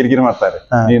ನನಗೆ ತುಂಬಾ ಕಿರಿಕಿರಿ ಮಾಡ್ತಾರೆ,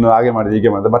 ನೀನು ಹಾಗೆ ಮಾಡಿದೆ ಹೀಗೆ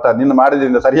ಮಾಡಿದೆ, ಬಟ್ ನಿನ್ನ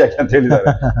ಮಾಡಿದ್ರಿಂದ ಸರಿಯಾಗಿ ಅಂತ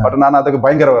ಹೇಳಿದ್ದಾರೆ. ಬಟ್ ನಾನು ಅದಕ್ಕೆ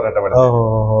ಭಯಂಕರ ಹೋರಾಟ ಮಾಡಿದೆ.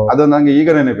 ಅದು ನಂಗೆ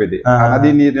ಈಗ ನೆನಪಿದೆ.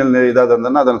 ನದಿ ನೀರಿನಲ್ಲಿ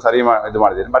ಇದಾದನ್ನ ಅದನ್ನು ಸರಿ ಇದು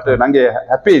ಮಾಡಿದ್ದೇನೆ. ಬಟ್ ನಂಗೆ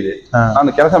ಹ್ಯಾಪಿ ಇದೆ,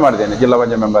 ನಾನು ಕೆಲಸ ಮಾಡಿದ್ದೇನೆ ಜಿಲ್ಲಾ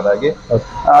ಪಂಚಾಯತ್ ಮೆಂಬರ್ ಆಗಿ.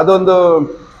 ಅದೊಂದು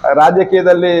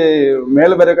ರಾಜಕೀಯದಲ್ಲಿ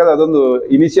ಮೇಲೆ ಬರಬೇಕಾದ್ರೆ ಅದೊಂದು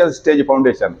initial stage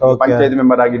foundation. Panchayat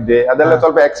member ಆಗಿದ್ದೆ, ಅದೆಲ್ಲ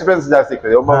ಸ್ವಲ್ಪ ಎಕ್ಸ್ಪೀರಿಯನ್ಸ್ ಜಾಸ್ತಿ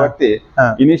ಸಿಗ್ತದೆ. ಒಬ್ಬ ವ್ಯಕ್ತಿ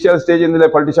ಇನಿಷಿಯಲ್ ಸ್ಟೇಜ್ ಇಂದಲೇ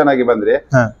ಪೊಲಿಟಿಷಿಯನ್ ಆಗಿ ಬಂದ್ರೆ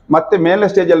ಮತ್ತೆ ಮೇಲೆ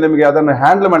ಸ್ಟೇಜ್ ಅಲ್ಲಿ ನಿಮಗೆ ಅದನ್ನು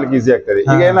ಹ್ಯಾಂಡಲ್ ಮಾಡ್ಲಿಕ್ಕೆ ಈಸಿ ಆಗ್ತದೆ.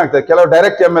 ಈಗ ಏನಾಗ್ತದೆ, ಕೆಲವು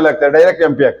ಡೈರೆಕ್ಟ್ ಎಂ ಎಲ್ ಆಗ್ತಾರೆ, ಡೈರೆಕ್ಟ್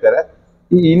MP ಆಗ್ತಾರೆ.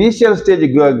 ಈ ಇನಿಷಿಯಲ್ ಸ್ಟೇಜ್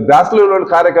ಗ್ರಾಸ್ ಲೆವೆಲ್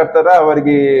ಕಾರ್ಯಕರ್ತರ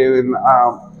ಅವರಿಗೆ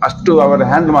ಅಷ್ಟು ಅವರ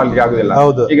ಹ್ಯಾಂಡಲ್ ಮಾಡ್ಲಿಕ್ಕೆ ಆಗುದಿಲ್ಲ.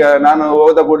 ಈಗ ನಾನು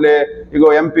ಹೋದ ಕೂಡಲೇ ಈಗ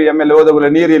MP MLA ಹೋದ ಕೂಡಲೇ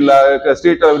ನೀರಿಲ್ಲ,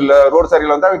 ಸ್ಟ್ರೀಟ್ ಇಲ್ಲ, ರೋಡ್ ಸರಿ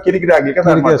ಇಲ್ಲ ಅಂತ ಕಿರಿಕಿರಿ ಆಗ್ಲಿಕ್ಕೆ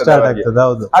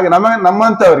ಹಾಗೆ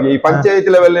ನಮ್ಮಂತವರಿಗೆ ಈ ಪಂಚಾಯತ್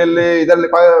ಲೆವೆಲ್ ಅಲ್ಲಿ ಇದರಲ್ಲಿ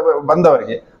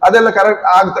ಬಂದವರಿಗೆ ಅದೆಲ್ಲ ಕರೆಕ್ಟ್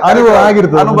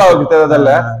ಅನುಭವ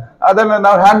ಆಗುತ್ತದೆ. ಅದನ್ನ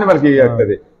ನಾವು ಹ್ಯಾಂಡಲ್ ಮಾಡ್ಲಿಕ್ಕೆ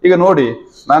ಆಗ್ತದೆ. ಈಗ ನೋಡಿ,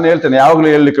 ನಾನು ಹೇಳ್ತೇನೆ ಯಾವಾಗ್ಲೂ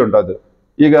ಹೇಳಲಿಕ್ಕೆ ಉಂಟು ಅದು.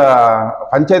 ಈಗ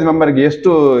ಪಂಚಾಯತ್ ಮೆಂಬರ್ಗೆ ಎಷ್ಟು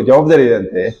ಜವಾಬ್ದಾರಿ ಇದೆ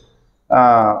ಅಂತೆ.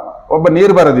 ಒಬ್ಬ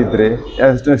ನೀರು ಬರದಿದ್ರೆ,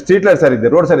 ಸ್ಟ್ರೀಟ್ ಲೈಟ್ ಸರಿ ಇದ್ರೆ,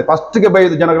 ರೋಡ್ ಸರಿ, ಫಸ್ಟ್ ಗೆ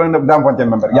ಬೈದು ಜನಗಳನ್ನ ಗ್ರಾಮ ಪಂಚಾಯತ್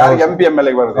ಮೆಂಬರ್ ಯಾರಿಗೆ MP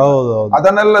MLA ಬರೋದು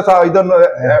ಅದನ್ನೆಲ್ಲ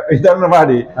ಇದನ್ನು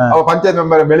ಮಾಡಿ ಅವ ಪಂಚಾಯತ್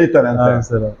ಮೆಂಬರ್ ಬೆಳೀತಾನೆ ಅಂತ.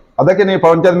 ಅದಕ್ಕೆ ನೀವು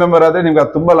ಪಂಚಾಯತ್ ಮೆಂಬರ್ ಆದ್ರೆ ನಿಮ್ಗೆ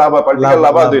ತುಂಬಾ ಲಾಭ, ಪೊಲಿಟಿಕಲ್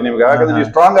ಲಾಭ ಅದು ನಿಮ್ಗೆ. ಯಾಕಂದ್ರೆ ನೀವು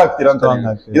ಸ್ಟ್ರಾಂಗ್ ಆಗ್ತೀರಾ ಅಂತ,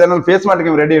 ಇದನ್ನ ಫೇಸ್ ಮಾಡ್ಲಿಕ್ಕೆ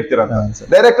ನೀವು ರೆಡಿ ಇರ್ತೀರಾ ಅಂತ.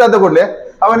 ಡೈರೆಕ್ಟ್ ಆದ ಕೂಡಲೇ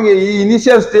ಅವನಿಗೆ ಈ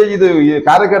ಇನಿಷಿಯಲ್ ಸ್ಟೇಜ್ ಇದು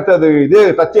ಕಾರ್ಯಕರ್ತ ಅದು ಇದೇ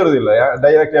ಟಚ್ ಇರೋದಿಲ್ಲ,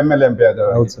 ಡೈರೆಕ್ಟ್ MLA MP ಅದು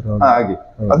ಹಾಗೆ.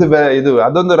 ಅದು ಇದು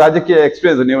ಅದೊಂದು ರಾಜಕೀಯ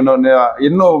ಎಕ್ಸ್ಪೀರಿಯನ್ಸ್. ನೀವು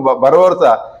ಇನ್ನೂ ಬರುವ ವರ್ಷ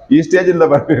ಈ ಸ್ಟೇಜ್ ಇಂದ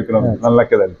ಬರ್ಬೇಕು ನನ್ನ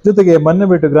ಲೆಕ್ಕದಲ್ಲಿ. ಜೊತೆಗೆ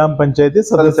ಮನ್ನೆಬಿಟ್ಟು ಗ್ರಾಮ ಪಂಚಾಯತಿ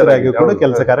ಸದಸ್ಯರಾಗಿ ಕೂಡ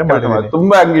ಕೆಲಸ ಕಾರ್ಯ ಮಾಡಿದ್ದೀನಿ.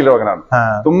 ತುಂಬಾ ಹಂಗಿರುವಾಗ ನಾನು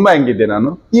ತುಂಬಾ ಹಂಗಿದ್ದೆ ನಾನು.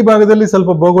 ಈ ಭಾಗದಲ್ಲಿ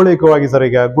ಸ್ವಲ್ಪ ಭೌಗೋಳಿಕವಾಗಿ ಸರ್,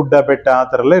 ಈಗ ಗುಡ್ಡ ಬೆಟ್ಟ ಆ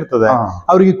ತರ ಎಲ್ಲ ಇರ್ತದೆ.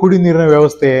 ಅವರಿಗೆ ಕುಡಿ ನೀರಿನ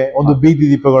ವ್ಯವಸ್ಥೆ, ಒಂದು ಬೀದಿ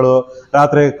ದೀಪಗಳು,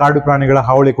 ರಾತ್ರಿ ಕಾಡು ಪ್ರಾಣಿಗಳ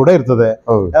ಹಾವಳಿ ಕೂಡ ಇರ್ತದೆ.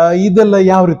 ಇದೆಲ್ಲ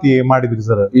ಯಾವ ರೀತಿ ಮಾಡಿದ್ರಿ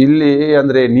ಸರ್? ಇಲ್ಲಿ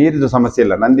ಅಂದ್ರೆ ನೀರಿನ ಸಮಸ್ಯೆ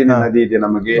ಇಲ್ಲ, ನಂದಿನಿ ನದಿ ಇದೆ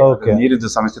ನಮಗೆ,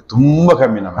 ನೀರಿನ ಸಮಸ್ಯೆ ತುಂಬಾ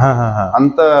ಕಮ್ಮಿ ನಮಗೆ.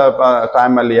 ಅಂತ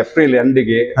ಟೈಮ್ ಅಲ್ಲಿ ಏಪ್ರಿಲ್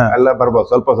ಎಂಡಿಗೆ ಎಲ್ಲ ಬರ್ಬೋದು,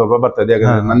 ಸ್ವಲ್ಪ ಸ್ವಲ್ಪ ಬರ್ತದೆ.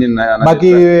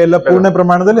 ಬಾಕಿ ಎಲ್ಲ ಪೂರ್ಣ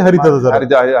ಪ್ರಮಾಣದಲ್ಲಿ ಹರಿತಾ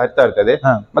ಇರ್ತದೆ.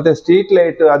 ಮತ್ತೆ ಸ್ಟ್ರೀಟ್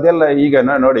ಲೈಟ್ ಅದೆಲ್ಲ ಈಗ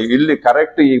ನೋಡಿ ಇಲ್ಲಿ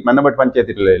ಕರೆಕ್ಟ್ ಈ ಮನ್ನಬಟ್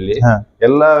ಪಂಚಾಯತ್ ಇಲ್ಲಿ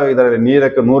ಎಲ್ಲ ಇದರಲ್ಲಿ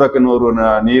 100ಕ್ಕೆ 100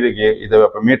 ನೀರಿಗೆ ಇದು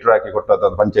ಮೀಟರ್ ಹಾಕಿ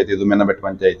ಕೊಟ್ಟಂತ ಪಂಚಾಯತಿ ಇದು ಮೆನ್ನಬೆಟ್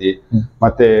ಪಂಚಾಯತಿ.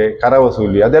 ಮತ್ತೆ ಕರ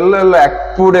ವಸೂಲಿ ಅದೆಲ್ಲ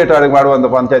ಅಕ್ಯುರೇಟ್ ಆಗಿ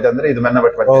ಮಾಡುವಂತ ಪಂಚಾಯತ್ ಅಂದ್ರೆ ಇದು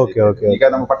ಮೆನ್ನಬೆಟ್ ಪಂಚಾಯತ್. ಈಗ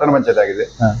ನಮ್ಮ ಪಟ್ಟಣ ಪಂಚಾಯತ್ ಆಗಿದೆ,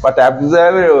 ಬಟ್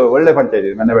ಒಳ್ಳೆ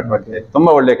ಪಂಚಾಯತ್ ಮೆನ್ನಬೆಟ್ ಪಂಚಾಯತ್,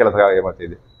 ತುಂಬಾ ಒಳ್ಳೆ ಕೆಲಸ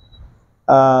ಮಾಡ್ತಿದೆ.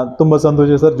 ತುಂಬಾ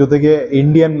ಸಂತೋಷ ಸರ್. ಜೊತೆಗೆ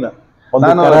ಇಂಡಿಯನ್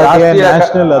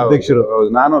ನ್ಯಾಷನಲ್ ಅಧ್ಯಕ್ಷರು,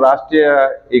 ನಾನು ರಾಷ್ಟ್ರೀಯ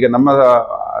ಈಗ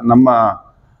ನಮ್ಮ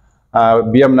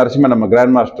BM ನರಸಿಂಹ ನಮ್ಮ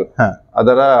ಗ್ರ್ಯಾಂಡ್ ಮಾಸ್ಟರ್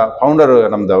ಅದರ ಫೌಂಡರ್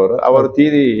ನಮ್ದವರು. ಅವರು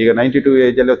ತೀರಿ ಈಗ 92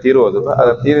 ಏಜ್ ಅಲ್ಲಿ ತೀರುವುದು.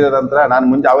 ತೀರಿದ ನಂತರ ನಾನು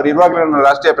ಮುಂಚೆ ಅವರು ಇರುವಾಗಲೇ ನನ್ನ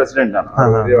ರಾಷ್ಟ್ರೀಯ ಪ್ರೆಸಿಡೆಂಟ್,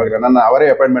 ನಾನು ಇರುವಾಗಲೇ ನನ್ನ ಅವರೇ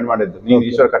ಅಪಾಯಿಂಟ್ಮೆಂಟ್ ಮಾಡಿದ್ದು, ನೀನು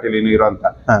ಈಶ್ವರ್ ಕಟೀಲ್ ಇನ್ನು ಇರೋ ಅಂತ.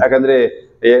 ಯಾಕಂದ್ರೆ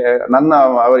ನನ್ನ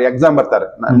ಅವ್ರ ಎಕ್ಸಾಮ್ ಬರ್ತಾರೆ,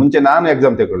 ಮುಂಚೆ ನಾನು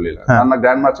ಎಕ್ಸಾಮ್ ತೆಗೊಳ್ಳಿಲ್ಲ. ನನ್ನ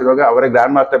ಗ್ರ್ಯಾಂಡ್ ಮಾಸ್ಟರ್ ಇರುವಾಗ ಅವರೇ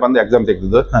ಗ್ರ್ಯಾಂಡ್ ಮಾಸ್ಟರ್ ಬಂದು ಎಕ್ಸಾಮ್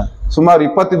ತೆಗೆದಿದ್ದು. ಸುಮಾರು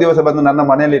 20 ದಿವಸ ಬಂದು ನನ್ನ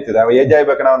ಮನೆಯಲ್ಲಿ ಇರ್ತಿದ್ದೆ. ಏಜ್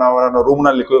ಆಗ್ಬೇಕು, ನಾವು ಅವರನ್ನು ರೂಮ್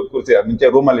ನಲ್ಲಿ ಕೂರಿಸಿ, ಮುಂಚೆ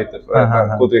ರೂಮ್ ಅಲ್ಲಿ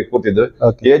ಕೂತಿದ್ದು.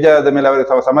 ಏಜ್ ಆದ ಮೇಲೆ ಅವರಿಗೆ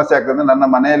ಸಮಸ್ಯೆ ಆಗ್ತದೆ, ನನ್ನ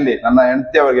ಮನೆಯಲ್ಲಿ ನನ್ನ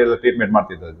ಹೆಂಡತಿ ಅವರಿಗೆಲ್ಲ ಟ್ರೀಟ್ಮೆಂಟ್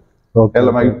ಮಾಡ್ತಿದ್ದು. ಎಲ್ಲ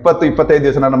 20-25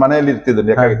 ದಿವಸ ನನ್ನ ಮನೆಯಲ್ಲಿ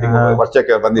ಇರ್ತಿದ್ರು,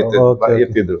 ವರ್ಷಕ್ಕೆ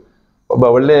ಇರ್ತಿದ್ರು. ಒಬ್ಬ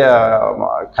ಒಳ್ಳೆಯ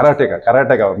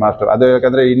ಕರಾಟೆಗ ಅವ್ರ ಮಾಸ್ಟರ್. ಅದು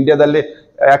ಯಾಕಂದ್ರೆ ಇಂಡಿಯಾದಲ್ಲಿ,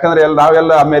 ಯಾಕಂದ್ರೆ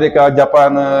ನಾವೆಲ್ಲ ಅಮೆರಿಕ,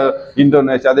 ಜಪಾನ್,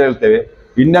 ಇಂಡೋನೇಷ್ಯಾ ಅದು ಹೇಳ್ತೇವೆ.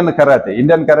 ಇಂಡಿಯನ್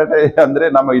ಕರಾಟೆ ಅಂದ್ರೆ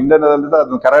ನಮ್ಮ ಇಂಡಿಯನ್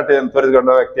ಕರಾಟೆ ಅಂತ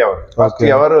ತೋರಿಸಿಕೊಂಡ ವ್ಯಕ್ತಿ ಅವರು. ಫಸ್ಟ್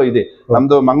ಅವರು ಇದೆ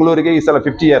ನಮ್ದು ಮಂಗಳೂರಿಗೆ ಈ ಸಲ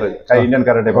 50 ಇಯರ್ ಇಂಡಿಯನ್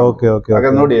ಕರಾಟೆ.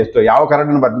 ಹಾಗಾದ್ರೆ ನೋಡಿ ಎಷ್ಟು ಯಾವ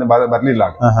ಕರಾಟೆ ಬರ್ಲಿಲ್ಲ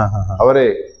ಅವರೇ.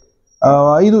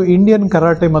 ಇದು ಇಂಡಿಯನ್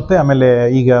ಕರಾಟೆ ಮತ್ತೆ ಆಮೇಲೆ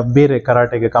ಈಗ ಬೇರೆ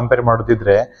ಕರಾಟೆಗೆ ಕಂಪೇರ್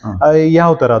ಮಾಡೋದಿದ್ರೆ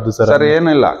ಯಾವ ತರ ಅದು ಸರ್? ಸರ್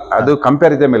ಏನಿಲ್ಲ, ಅದು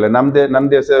ಕಂಪ್ಯಾರಿಸನ್ ಮೇಲೆ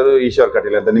ನಮ್ದು ಹೆಸರು ಈಶ್ವರ್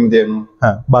ಕಟೀಲ್ ಅಂತ, ನಿಮ್ದೇನು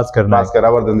ಭಾಸ್ಕರ್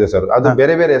ಅವರದೊಂದು ಹೆಸರು. ಅದು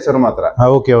ಬೇರೆ ಬೇರೆ ಹೆಸರು ಮಾತ್ರ.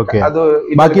 ಅದು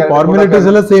ಬಾಕಿ ಫಾರ್ಮಾಲಿಟೀಸ್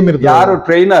ಎಲ್ಲ ಸೇಮ್ ಇರುತ್ತೆ. ಯಾರು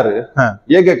ಟ್ರೈನರ್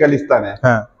ಹೇಗೆ ಕಲಿಸ್ತಾನೆ,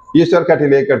 ಈಶ್ವರ್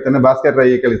ಕಟೀಲ್ ಹೇಗೆ ಕಲಿಸ್ತಾನೆ, ಭಾಸ್ಕರ್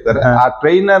ಹೇಗೆ ಕಲಿಸ್ತಾರೆ, ಆ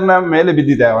ಟ್ರೈನರ್ ನ ಮೇಲೆ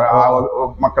ಬಿದ್ದಿದೆ ಆ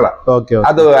ಮಕ್ಕಳ.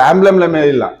 ಅದು ಆಂಬ್ಲಮ್ ಮೇಲೆ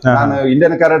ಇಲ್ಲ. ನಾನು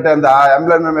ಇಂಡಿಯನ್ ಕರಾಟೆ ಅಂತ ಆ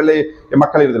ಆಂಬ್ಲಮ್ ಮೇಲೆ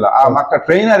ಮಕ್ಕಳು ಇರುದಿಲ್ಲ. ಆ ಮಕ್ಕಳ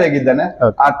ಟ್ರೈನರ್ ಹೇಗಿದ್ದಾನೆ,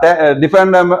 ಆ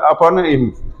ಡಿಫೆಂಡ್ ಅಪಾನ್ ಹಿಮ್,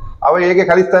 ಅವ ಹೇಗೆ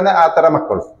ಕಲಿಸ್ತಾನೆ ಆ ತರ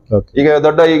ಮಕ್ಕಳು. ಈಗ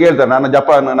ಈಗ ಹೇಳ್ತಾರೆ ನಾನು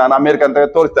ಜಪಾನ್, ನಾನು ಅಮೆರಿಕ ಅಂತ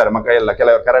ತೋರಿಸ್ತಾರೆ ಮಕ್ಕಳ ಎಲ್ಲ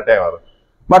ಕೆಲವರು ಕರಾಟೆ ಅವರು.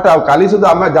 ಬಟ್ ಅವ್ ಕಲಿಸುದು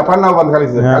ಜಪಾನ್ ನಾವು ಬಂದು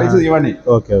ಕಲಿಸುದು ಇವನಿ.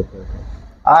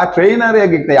 ಆ ಟ್ರೈನರ್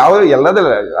ಹೇಗಿತ್ತು ಯಾವ ಎಲ್ಲದಲ್ಲ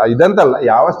ಇದಂತಲ್ಲ,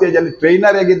 ಯಾವ ಸ್ಟೇಜ್ ಅಲ್ಲಿ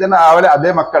ಟ್ರೈನರ್ ಹೇಗಿದ್ದಾನೆ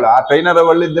ಅದೇ ಮಕ್ಕಳು. ಆ ಟ್ರೈನರ್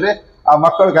ಒಳ್ಳಿದ್ರೆ ಆ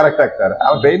ಮಕ್ಕಳು ಕರೆಕ್ಟ್ ಆಗ್ತಾರೆ. ಆ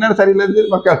ಟ್ರೈನರ್ ಸರಿ ಇಲ್ಲದಿದ್ರೆ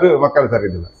ಮಕ್ಕಳು ಸರಿ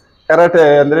ಇದ್ದಿಲ್ಲ. ಕರಾಟೆ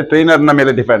ಅಂದ್ರೆ ಟ್ರೈನರ್ ನ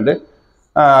ಮೇಲೆ ಡಿಪೆಂಡ್.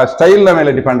 ಸ್ಟೈಲ್ ನ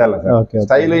ಮೇಲೆ ಡಿಪೆಂಡ್ ಅಲ್ಲ ಸರ್.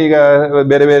 ಸ್ಟೈಲ್ ಈಗ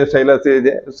ಬೇರೆ ಬೇರೆ ಸ್ಟೈಲರ್ಸ್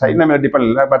ಇದೆ, ಸ್ಟೈಲ್ ನ ಮೇಲೆ ಡಿಪೆಂಡ್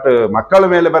ಇಲ್ಲ. ಬಟ್ ಮಕ್ಕಳ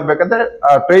ಮೇಲೆ ಬರ್ಬೇಕಂದ್ರೆ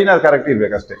ಟ್ರೈನರ್ ಕರೆಕ್ಟ್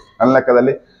ಇರ್ಬೇಕಷ್ಟೇ. ನನ್ನ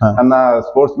ಲೆಕ್ಕದಲ್ಲಿ ನನ್ನ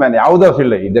ಸ್ಪೋರ್ಟ್ಸ್ ಮ್ಯಾನ್ ಯಾವುದೋ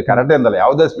ಫೀಲ್ಡ್ ಇದೆ, ಕರೆಕ್ಟ್ ಅಂತಲ್ಲ,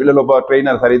 ಯಾವುದೋ ಫೀಲ್ಡ್ ಒಬ್ಬ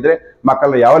ಟ್ರೈನರ್ ಸರಿ ಇದ್ರೆ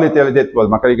ಮಕ್ಕಳನ್ನ ಯಾವ ರೀತಿಯಲ್ಲಿ ಎತ್ಬೋದು.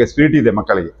 ಮಕ್ಕಳಿಗೆ ಸ್ಪಿರಿಟ್ ಇದೆ,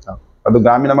 ಮಕ್ಕಳಿಗೆ ಅದು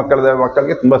ಗ್ರಾಮೀಣ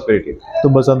ಮಕ್ಕಳಿಗೆ ತುಂಬಾ ಸ್ಪಿರಿಟ್ ಇದೆ.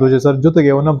 ತುಂಬಾ ಸಂತೋಷ ಸರ್.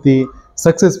 ಜೊತೆಗೆ one of the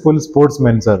successful sports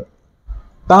man sir,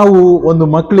 ತಾವು ಒಂದು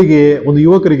ಮಕ್ಕಳಿಗೆ, ಒಂದು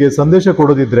ಯುವಕರಿಗೆ ಸಂದೇಶ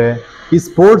ಕೊಡೋದಿದ್ರೆ ಈ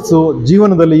ಸ್ಪೋರ್ಟ್ಸ್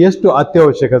ಜೀವನದಲ್ಲಿ ಎಷ್ಟು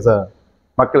ಅತ್ಯವಶ್ಯಕ ಸರ್?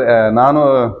 ನಾನು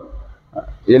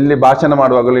ಎಲ್ಲಿ ಭಾಷಣ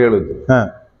ಮಾಡುವಾಗಲೂ ಹೇಳುದು,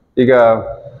 ಈಗ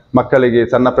ಮಕ್ಕಳಿಗೆ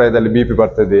ಸಣ್ಣ ಪ್ರಾಯದಲ್ಲಿ BP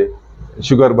ಬರ್ತದೆ,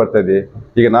 ಶುಗರ್ ಬರ್ತದೆ.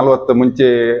 ಈಗ 40 ಮುಂಚೆ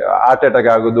ಹಾರ್ಟ್ ಅಟ್ಯಾಕ್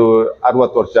ಆಗುದು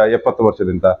 60 ವರ್ಷ 70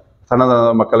 ವರ್ಷದಿಂದ. ಸಣ್ಣ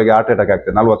ಮಕ್ಕಳಿಗೆ ಹಾರ್ಟ್ ಅಟ್ಯಾಕ್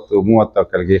ಆಗ್ತದೆ 40-30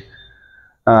 ಮಕ್ಕಳಿಗೆ.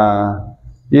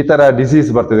 ಈ ತರ ಡಿಸೀಸ್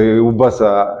ಬರ್ತದೆ, ಉಬ್ಬಸ,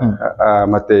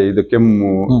 ಮತ್ತೆ ಇದು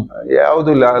ಕೆಮ್ಮು,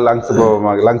 ಯಾವುದು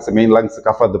ಲಂಗ್ಸ್ ಮೇನ್ ಲಂಗ್ಸ್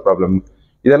ಕಫದ ಪ್ರಾಬ್ಲಮ್.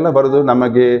 ಇದೆಲ್ಲ ಬರುದು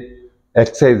ನಮಗೆ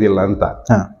ಎಕ್ಸಸೈಸ್ ಇಲ್ಲ ಅಂತ.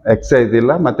 ಎಕ್ಸಸೈಸ್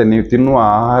ಇಲ್ಲ, ಮತ್ತೆ ನೀವು ತಿನ್ನುವ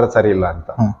ಆಹಾರ ಸರಿ ಇಲ್ಲ ಅಂತ.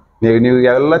 ನೀವು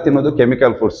ಎಲ್ಲ ತಿನ್ನೋದು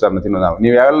ಕೆಮಿಕಲ್ ಫುಡ್ಸ್ ಅನ್ನು ತಿನ್ನೋದು ನಾವು.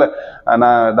 ನೀವು ಯಾವೆಲ್ಲ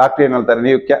ಡಾಕ್ಟರ್ ಏನ್ ಹೇಳ್ತಾರೆ,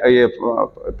 ನೀವು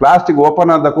ಪ್ಲಾಸ್ಟಿಕ್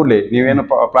ಓಪನ್ ಆದ ಕೂಡಲೇ ನೀವೇನು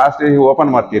ಪ್ಲಾಸ್ಟಿಕ್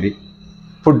ಓಪನ್ ಮಾಡ್ತೀರಿ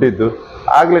ಫುಡ್ ಇದ್ದು,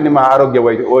 ಆಗ್ಲೇ ನಿಮ್ಮ ಆರೋಗ್ಯ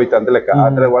ಹೋಯ್ತು ಅಂತ ಲೆಕ್ಕ.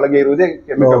 ಅದರ ಒಳಗೆ ಇರುವುದೇ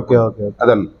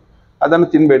ಕೆಮಿಕಲ್. ಅದನ್ನು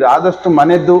ತಿನ್ಬೇಡಿ. ಆದಷ್ಟು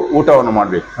ಮನೆಯದ್ದು ಊಟವನ್ನು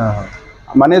ಮಾಡ್ಬೇಕು.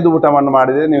 ಮನೆಯದ್ದು ಊಟವನ್ನು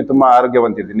ಮಾಡಿದ್ರೆ ನೀವು ತುಂಬಾ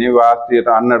ಆರೋಗ್ಯವಂತಿದ್ದೀರಿ. ನೀವು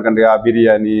 12 ಗಂಟೆಗೆ ಆ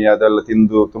ಬಿರಿಯಾನಿ ಅದೆಲ್ಲ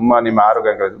ತಿಂದು ತುಂಬಾ ನಿಮ್ಮ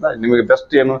ಆರೋಗ್ಯ ನಿಮಗೆ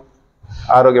ಬೆಸ್ಟ್ ಏನು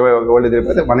ಆರೋಗ್ಯ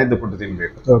ಒಳ್ಳೆದಿರ್ಬೇಕು, ಮನೆಯದ್ದು ಫುಡ್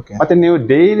ತಿನ್ಬೇಕು. ಮತ್ತೆ ನೀವು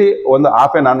ಡೈಲಿ ಒಂದು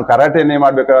ನಾನು ಕರಾಟೆನೇ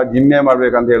ಮಾಡ್ಬೇಕಾ, ಜಿಮ್ಮೇ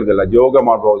ಮಾಡ್ಬೇಕಂತ ಹೇಳುದಿಲ್ಲ, ಯೋಗ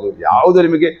ಮಾಡ್ಬೋದು. ಯಾವ್ದು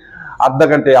ನಿಮಗೆ ಅರ್ಧ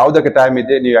ಗಂಟೆ ಯಾವುದಕ್ಕೆ ಟೈಮ್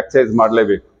ಇದೆ ನೀವು ಎಕ್ಸರ್ಸೈಸ್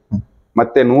ಮಾಡ್ಲೇಬೇಕು.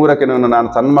 ಮತ್ತೆ 100ಕ್ಕೆ ನಾನು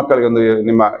ಸಣ್ಣ ಮಕ್ಕಳಿಗೆ ಒಂದು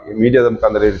ನಿಮ್ಮ ಮೀಡಿಯಾದ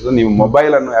ಮುಖಾಂತರ ಹೇಳಿದ್ದು, ನೀವು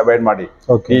ಮೊಬೈಲ್ ಅನ್ನು ಅವಾಯ್ಡ್ ಮಾಡಿ.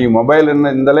 ಈ ಮೊಬೈಲ್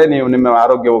ಇಂದಲೇ ನಿಮ್ಮ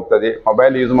ಆರೋಗ್ಯ ಹೋಗ್ತದೆ.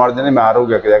 ಮೊಬೈಲ್ ಯೂಸ್ ಮಾಡಿದ್ರೆ ನಿಮ್ಮ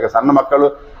ಆರೋಗ್ಯ ಆಗ್ತದೆ. ಯಾಕೆ ಸಣ್ಣ ಮಕ್ಕಳು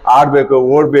ಆಡ್ಬೇಕು,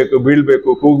 ಓಡ್ಬೇಕು, ಬೀಳ್ಬೇಕು,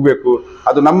 ಕೂಗ್ಬೇಕು,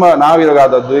 ಅದು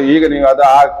ನಾವಿರೋದಾದದ್ದು. ಈಗ ನೀವು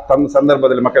ಆ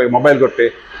ಸಂದರ್ಭದಲ್ಲಿ ಮಕ್ಕಳಿಗೆ ಮೊಬೈಲ್ ಕೊಟ್ಟೆ,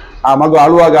 ಆ ಮಗು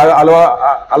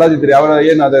ಅಳದಿದ್ರೆ ಅವರ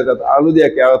ಏನು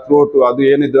ಅಳುದ್ಯಾಕೆ ಥ್ರೋಟು ಅದು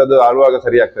ಏನಿದ್ರು ಅದು ಅಳುವಾಗ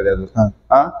ಸರಿ ಆಗ್ತದೆ.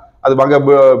 ಅದು ಮಗ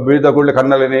ಬೀಳ್ದ ಕೂಡಲೇ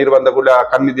ಕಣ್ಣಲ್ಲಿ ನೀರು ಬಂದ ಕೂಡಲೇ ಆ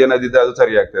ಕಣ್ಣಿದ್ದು ಏನಾದಿದ್ರೆ ಅದು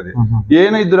ಸರಿ ಆಗ್ತದೆ.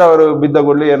 ಏನಿದ್ರು ಅವರು ಬಿದ್ದ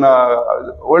ಕೂಡಲೇ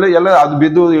ಒಳ್ಳೆ ಎಲ್ಲ ಅದು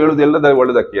ಬಿದ್ದು ಹೇಳುದು ಎಲ್ಲ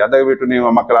ಒಳ್ಳೆದಕ್ಕೆ. ಅದಾಗ ಬಿಟ್ಟು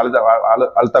ನೀವು ಮಕ್ಕಳು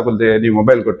ಅಳ್ತಾ ಕೂತ್ರೆ ನೀವು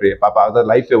ಮೊಬೈಲ್ ಕೊಟ್ರಿ, ಪಾಪ ಅದ್ರ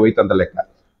ಲೈಫೇ ಹೋಯ್ತಂತ ಲೆಕ್ಕ.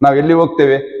 ನಾವ್ ಎಲ್ಲಿ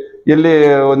ಹೋಗ್ತೇವೆ, ಎಲ್ಲಿ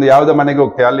ಒಂದು ಯಾವ್ದೋ ಮನೆಗೆ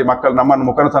ಹೋಗ್ತೇವೆ, ಅಲ್ಲಿ ಮಕ್ಕಳು ನಮ್ಮನ್ನು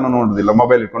ಮುಖನಸನ್ನು ನೋಡುದಿಲ್ಲ,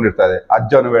 ಮೊಬೈಲ್ ಇಟ್ಕೊಂಡಿರ್ತಾರೆ.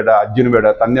 ಅಜ್ಜನು ಬೇಡ, ಅಜ್ಜಿನೂ ಬೇಡ,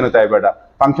 ತಂದೆನೂ ತಾಯಿ ಬೇಡ.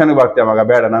 ಫಂಕ್ಷನ್ಗೆ ಬರ್ತೇವೆ ಮಗ,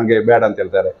 ಬೇಡ ನನಗೆ ಬೇಡ ಅಂತ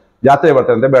ಹೇಳ್ತಾರೆ. ಜಾತ್ರೆ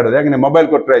ಬರ್ತದೆ ಅಂತ ಬೇಡ, ಯಾಕೆ ನೀವು ಮೊಬೈಲ್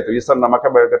ಕೊಟ್ಟರೆ ಆಯ್ತು. ಈ ಸಣ್ಣ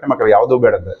ಮಕ್ಕಳು ಬೇಡ, ಮಕ್ಕಳು ಯಾವುದೂ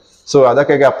ಬೇಡ ಅಂತ. ಸೊ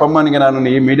ಅದಕ್ಕಾಗಿ ಅಪ್ಪ ಅಮ್ಮನಿಗೆ ನಾನು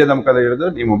ಈ ಮೀಡಿಯಾದ ಮುಖಾಂತರ ಹೇಳಿದ್ರು,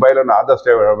 ಈ ಮೊಬೈಲನ್ನು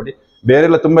ಆದಷ್ಟೇ ಬಿಡಿ.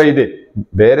 ಬೇರೆಲ್ಲ ತುಂಬಾ ಇದೆ,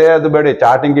 ಬೇರೆ ಅದು ಬೇಡ.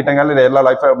 ಚಾಟಿಂಗ್ ಗೀಟಿಂಗ್ ಅಲ್ಲಿ ಎಲ್ಲ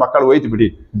ಲೈಫ್ ಮಕ್ಕಳು ಹೋಯ್ತು ಬಿಡಿ.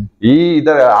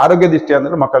 ಇದರ ಆರೋಗ್ಯ ದೃಷ್ಟಿ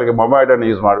ಅಂದ್ರೆ ಮಕ್ಕಳಿಗೆ ಮೊಬೈಲ್ ಅನ್ನು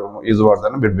ಯೂಸ್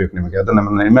ಮಾಡೋದನ್ನು ಬಿಡ್ಬೇಕು. ನಿಮಗೆ ಅದು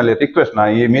ನಿಮ್ಮಲ್ಲಿ ರಿಕ್ವೆಸ್ಟ್.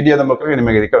 ಈ ಮೀಡಿಯಾದ ಮಕ್ಕಳಿಗೆ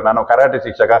ನಿಮಗೆ ರಿಕ್ವೆಸ್ಟ್. ನಾನು ಕರಾಟೆ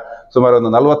ಶಿಕ್ಷಕ, ಸುಮಾರು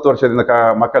ಒಂದು 40 ವರ್ಷದಿಂದ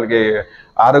ಮಕ್ಕಳಿಗೆ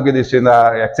ಆರೋಗ್ಯ ದೃಷ್ಟಿಯಿಂದ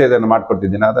ಎಕ್ಸರ್ಸೈಸ್ ಅನ್ನು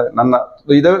ಮಾಡ್ಕೊಡ್ತಿದ್ದೇನೆ.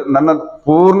 ನನ್ನ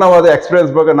ಪೂರ್ಣವಾದ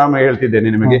ಎಕ್ಸ್ಪೀರಿಯನ್ಸ್ ಬಗ್ಗೆ ನಾನು ಹೇಳ್ತಿದ್ದೇನೆ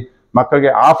ನಿಮಗೆ. ಮಕ್ಕಳಿಗೆ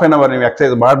ಹಾಫ್ ಆನ್ ಅವರ್ ನೀವು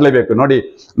ಎಕ್ಸರ್ಸೈಸ್ ಮಾಡಲೇಬೇಕು. ನೋಡಿ,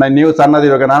 ನೀವು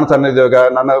ಸಣ್ಣದಿರುವಾಗ, ನಾನು ಸಣ್ಣದಿರುವಾಗ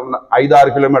ನನ್ನ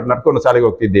 5-6 ಕಿಲೋಮೀಟರ್ ನಡ್ಕೊಂಡು ಶಾಲೆಗೆ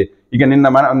ಹೋಗ್ತಿದ್ದೆ. ಈಗ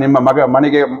ನಿಮ್ಮ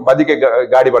ಮನೆಗೆ ಬದಿಗೆ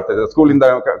ಗಾಡಿ ಬರ್ತದೆ, ಸ್ಕೂಲಿಂದ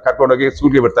ಕರ್ಕೊಂಡೋಗಿ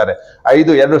ಸ್ಕೂಲ್ಗೆ ಬಿಡ್ತಾರೆ.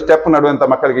 2 ಸ್ಟೆಪ್ ನಡುವಂತ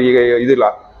ಮಕ್ಕಳಿಗೆ ಈಗ ಇದಿಲ್ಲ,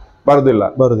 ಬರುದಿಲ್ಲ,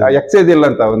 ಎಕ್ಸರ್ಸೈಸ್ ಇಲ್ಲ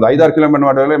ಅಂತ. ಒಂದು 5-6 ಕಿಲೋಮೀಟರ್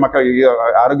ಮಾಡುವಾಗ ಮಕ್ಕಳಿಗೆ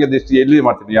ಆರೋಗ್ಯ ದೃಷ್ಟಿ ಎಲ್ಲಿ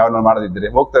ಮಾಡ್ತೀನಿ, ಯಾವ ಮಾಡದಿದ್ರೆ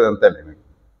ಹೋಗ್ತದೆ ಅಂತ ಹೇಳಿ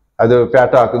ಅದು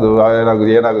ಪ್ಯಾಟ ಹಾಕುದು,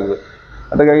 ಏನಾಗುದು.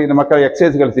 ಅದಕ್ಕಾಗಿ ಮಕ್ಕಳಿಗೆ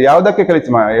ಎಕ್ಸರ್ಸೈಸ್ ಕಲಿಸಿ, ಯಾವುದಕ್ಕೆ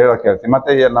ಹೇಳೋಕೆ ಕಲಿಸಿ.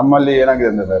 ಮತ್ತೆ ನಮ್ಮಲ್ಲಿ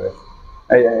ಏನಾಗಿದೆ ಅಂದ್ರೆ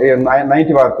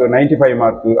 90 ಮಾರ್ಕ್ 95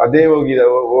 ಮಾರ್ಕ್ ಅದೇ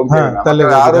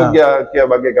ಆರೋಗ್ಯಕ್ಕೆ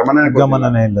ಬಗ್ಗೆ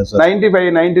ಗಮನನೇ ಇಲ್ಲ.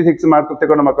 95 96 ಮಾರ್ಕ್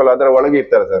ತಗೊಂಡ ಮಕ್ಕಳು ಅದರ ಒಳಗೆ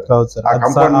ಇರ್ತಾರೆ ಸರ್.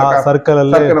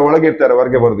 ಸರ್ಕಲ್ ಒಳಗೆ ಇರ್ತಾರೆ,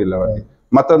 ಹೊರಗೆ ಬರುದಿಲ್ಲ ಅವರಿಗೆ.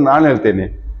 ಮತ್ತೊಂದು ನಾನು ಹೇಳ್ತೇನೆ,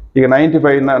 ಈಗ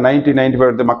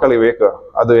 95 ಮಕ್ಕಳಿಗೆ ಬೇಕು,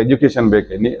 ಅದು ಎಜುಕೇಶನ್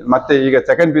ಬೇಕು. ಮತ್ತೆ ಈಗ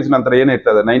ಸೆಕೆಂಡ್ ಪೀಸ್ ನಂತರ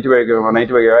ಏನಿರ್ತದೆ,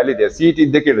 95 ವ್ಯಾಲ್ಯೂ ಇದೆ, ಸೀಟ್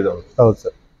ಇದ್ದೇ ಕೇಳಿದವರು.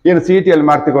 ಏನು ಸಿಟಿಯಲ್ಲಿ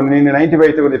ಮಾರ್ಕ್ ತಗೊಂಡು ನೀನು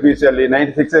 95 ತಗೊಂಡು, PUC ಅಲ್ಲಿ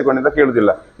 96 ತಗೊಂಡಿಂದ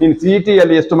ಕೇಳುದಿಲ್ಲ. ನೀನು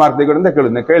ಸಿಟಿಯಲ್ಲಿ ಎಷ್ಟು ಮಾರ್ಕ್ ತಗೊಂಡಿಂದ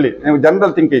ಕೇಳಿ. ನೀವು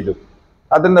ಜನರಲ್ ಥಿಂಕ್ ಇದು,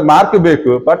 ಅದರಿಂದ ಮಾರ್ಕ್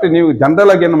ಬೇಕು. ಬಟ್ ನೀವು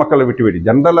ಜನರಲ್ ಆಗಿ ಏನು ಮಕ್ಕಳು ಬಿಟ್ಟುಬಿಡಿ.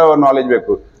 ಜನರಲ್ ನಾಲೆಜ್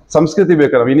ಬೇಕು, ಸಂಸ್ಕೃತಿ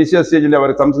ಬೇಕು. ನಮ್ಮ ಇನಿಷಿಯಲ್ ಸ್ಟೇಜ್ ಅಲ್ಲಿ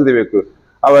ಅವರಿಗೆ ಸಂಸ್ಕೃತಿ ಬೇಕು,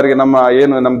 ಅವರಿಗೆ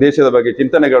ನಮ್ಮ ದೇಶದ ಬಗ್ಗೆ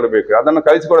ಚಿಂತನೆಗಳು ಬೇಕು. ಅದನ್ನು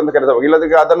ಕಲಿಸಿಕೊಡುವಂತ ಕೆಲಸ.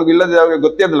 ಇಲ್ಲದೆ ಅವ್ರಿಗೆ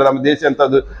ಗೊತ್ತೇ ಇರಲಿಲ್ಲ ನಮ್ಮ ದೇಶ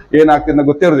ಅಂತದ್ದು ಏನಾಗ್ತದೆ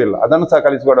ಗೊತ್ತೇ ಇರುದಿಲ್ಲ. ಅದನ್ನು ಸಹ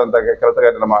ಕಲಿಸಿಕೊಡುವಂತ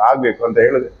ಕೆಲಸ ನಮ್ಮ ಆಗ್ಬೇಕು ಅಂತ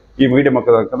ಹೇಳುದು ಈ ಮೀಡಿಯಾ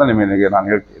ಮಕ್ಕಳ ನಿಮಗೆ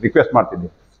ನಾನು ರಿಕ್ವೆಸ್ಟ್ ಮಾಡ್ತಿದ್ದೆ.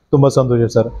 ತುಂಬಾ ಸಂತೋಷ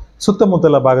ಸರ್.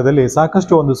 ಸುತ್ತಮುತ್ತಲ ಭಾಗದಲ್ಲಿ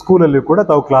ಸಾಕಷ್ಟು ಒಂದು ಸ್ಕೂಲಲ್ಲಿ ಕೂಡ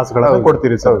ತಾವು ಕ್ಲಾಸ್ಗಳನ್ನು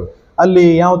ಕೊಡ್ತೀರಿ ಸರ್. ಅಲ್ಲಿ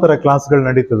ಯಾವ ತರ ಕ್ಲಾಸ್ಗಳು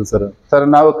ನಡೀತದೆ ಸರ್? ಸರ್,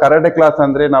 ನಾವು ಕರಾಟೆ ಕ್ಲಾಸ್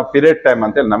ಅಂದ್ರೆ ನಾವು ಪೀರಿಯಡ್ ಟೈಮ್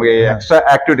ಅಂತ ಹೇಳಿ ನಮಗೆ ಎಕ್ಸ್ಟ್ರಾ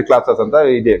ಆಕ್ಟಿವಿಟಿ ಕ್ಲಾಸಸ್ ಅಂತ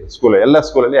ಇದೆ ಸ್ಕೂಲ್. ಎಲ್ಲ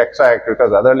ಸ್ಕೂಲಲ್ಲಿ ಎಕ್ಸ್ಟ್ರಾ ಆಕ್ಟಿವಿಟಿ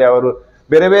ಕ್ಲಾಸ್, ಅದರಲ್ಲಿ ಅವರು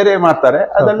ಬೇರೆ ಬೇರೆ ಮಾಡ್ತಾರೆ.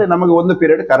 ಅದರಲ್ಲಿ ನಮಗೆ ಒಂದು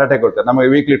ಪೀರಿಯಡ್ ಕರಾಟೆ ಕೊಡ್ತಾರೆ. ನಮಗೆ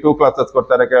ವೀಕ್ಲಿ 2 ಕ್ಲಾಸಸ್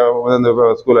ಕೊಡ್ತಾರೆ. ಒಂದೊಂದು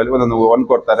ಸ್ಕೂಲಲ್ಲಿ 1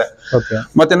 ಕೊಡ್ತಾರೆ.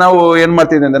 ಮತ್ತೆ ನಾವು ಏನ್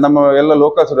ಮಾಡ್ತಿದ್ವಿ ಅಂದ್ರೆ, ನಮ್ಮ ಎಲ್ಲ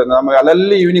ಲೋಕಲ್ ಸ್ಟೂಡೆಂಟ್ ನಮಗೆ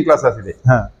ಅಲ್ಲಲ್ಲಿ ಈವ್ನಿಂಗ್ ಕ್ಲಾಸಸ್ ಇದೆ.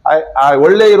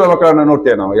 ಒಳ್ಳೆ ಇರುವ ಮಕ್ಕಳನ್ನು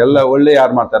ನೋಡ್ತೇವೆ ನಾವು. ಎಲ್ಲ ಒಳ್ಳೆ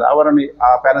ಯಾರು ಮಾಡ್ತಾರೆ ಅವರನ್ನು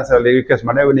ಆ ಪ್ಯಾರೆಂಟ್ಸ್ ಅಲ್ಲಿ ರಿಕ್ವೆಸ್ಟ್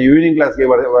ಮಾಡಿ ಅವನು ಈವ್ನಿಂಗ್ ಕ್ಲಾಸ್ಗೆ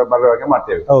ಬರುವಾಗ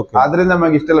ಮಾಡ್ತೇವೆ. ಆದ್ರಿಂದ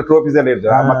ನಮಗೆ ಇಷ್ಟೆಲ್ಲ ಟ್ರೋಫೀಸ್ ಅಲ್ಲಿ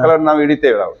ಇರ್ತದೆ. ಆ ಮಕ್ಕಳನ್ನು ನಾವು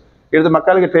ಹಿಡಿತೇವೆ. ನಾವು ಹಿಡಿದು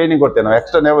ಮಕ್ಕಳಿಗೆ ಟ್ರೈನಿಂಗ್ ಕೊಡ್ತೇವೆ ನಾವು.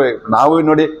 ಎಕ್ಸ್ಟ್ರಾ ನಾವು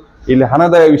ನೋಡಿ ಇಲ್ಲಿ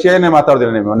ಹಣದ ವಿಷಯನೇ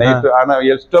ಮಾತಾಡುದಿಲ್ಲ ನೀವು. ಹಣ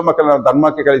ಎಷ್ಟೋ ಮಕ್ಕಳು ನಾವು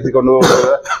ಧರ್ಮಕ್ಕೆ ಕಳಿಸಿಕೊಂಡು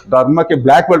ಧರ್ಮಕ್ಕೆ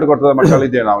ಬ್ಲಾಕ್ ಬೆಲ್ಟ್ ಕೊಟ್ಟದ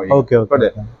ಮಕ್ಕಳಿದ್ದೇವೆ ನಾವು.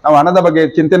 ನಾವು ಹಣದ ಬಗ್ಗೆ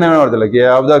ಚಿಂತನೆ ಮಾಡುದಿಲ್ಲ,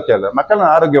 ಯಾವ್ದಕ್ಕೆ ಅಲ್ಲ. ಮಕ್ಕಳನ್ನ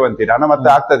ಆರೋಗ್ಯವಂತೀರಿ, ಹಣ ಮತ್ತೆ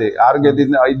ಆಗ್ತದೆ.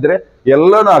 ಆರೋಗ್ಯದಿಂದ ಇದ್ರೆ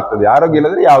ಎಲ್ಲಾನು ಆಗ್ತದೆ, ಆರೋಗ್ಯ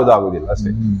ಇಲ್ಲದ್ರೆ ಯಾವ್ದು ಆಗುದಿಲ್ಲ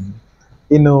ಅಷ್ಟೇ.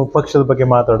 ಇನ್ನು ಪಕ್ಷದ ಬಗ್ಗೆ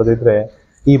ಮಾತಾಡೋದಿದ್ರೆ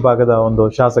ಈ ಭಾಗದ ಒಂದು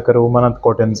ಶಾಸಕರು ಉಮಾನಾಥ್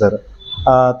ಕೋಟೆನ್ ಸರ್,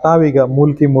 ತಾವೀಗ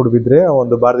ಮೂಲ್ಕಿ ಮೂಡುಬಿದ್ರೆ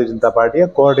ಒಂದು ಭಾರತೀಯ ಜನತಾ ಪಾರ್ಟಿಯ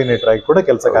ಕೋಆರ್ಡಿನೇಟರ್ ಆಗಿ ಕೂಡ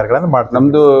ಕೆಲಸ ಕಾರ್ಯಗಳನ್ನು ಮಾಡ್ತಾರೆ.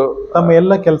 ನಮ್ದು ತಮ್ಮ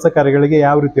ಎಲ್ಲ ಕೆಲಸ ಕಾರ್ಯಗಳಿಗೆ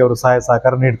ಯಾವ ರೀತಿ ಅವರು ಸಹಾಯ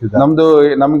ಸಹಕಾರ ನೀಡ್ತಿದ್ದಾರೆ?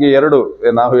 ನಮ್ಗೆ ಎರಡು,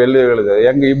 ನಾವು ಎಲ್ಲಿ ಹೇಳಿದೆ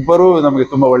ಇಬ್ಬರು ನಮಗೆ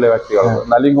ತುಂಬಾ ಒಳ್ಳೆ ವ್ಯಕ್ತಿಗಳು.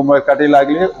 ನಳಿನ್ ಕಟೀಲ್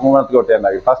ಆಗ್ಲಿ, ಉಮಾನಾಥ್ ಕೋಟೆನ್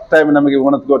ಆಗ್ಲಿ. ಫಸ್ಟ್ ಟೈಮ್ ನಮಗೆ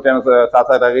ಉಮಾನಾಥ್ ಕೋಟೆನ್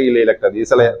ಶಾಸಕರಾಗಿ ಇಲ್ಲಿ ಎಲೆಕ್ಟ್ ಆದ. ಈ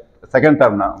ಸಲ ಸೆಕೆಂಡ್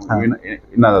ಟರ್ಮ್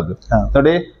ಇನ್ನದದ್ದು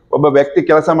ನೋಡಿ. ಒಬ್ಬ ವ್ಯಕ್ತಿ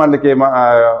ಕೆಲಸ ಮಾಡ್ಲಿಕ್ಕೆ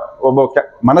ಒಬ್ಬ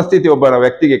ಮನಸ್ಥಿತಿ, ಒಬ್ಬ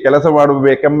ವ್ಯಕ್ತಿಗೆ ಕೆಲಸ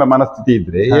ಮಾಡಬೇಕೆಂಬ ಮನಸ್ಥಿತಿ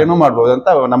ಇದ್ರೆ ಏನೂ ಮಾಡ್ಬೋದು ಅಂತ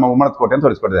ನಮ್ಮ ಉಮಾನಾಥ್ ಕೋಟೆನ್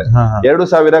ತೋರಿಸ್ಕೊಟ್ಟಿದ್ದಾರೆ.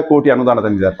 2,000 ಕೋಟಿ ಅನುದಾನ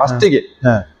ತಂದಿದ್ದಾರೆ ಫಸ್ಟಿಗೆ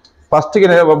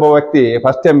ಒಬ್ಬ ವ್ಯಕ್ತಿ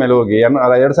ಫಸ್ಟ್ ಟೈಮ್ ಮೇಲೆ ಹೋಗಿ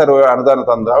 2,000 ಅನುದಾನ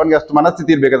ತಂದು ಅವನಿಗೆ ಅಷ್ಟು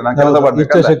ಮನಸ್ಥಿತಿ ಇರ್ಬೇಕಾದ್ರೆ ನಾನು ಕೆಲಸ ಮಾಡ್ಬೇಕು,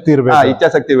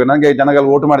 ಇಚ್ಛಾಶಕ್ತಿ ಇರ್ಬೇಕು. ನಂಗೆ ಜನಗಳು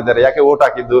ವೋಟ್ ಮಾಡಿದ್ದಾರೆ, ಯಾಕೆ ವೋಟ್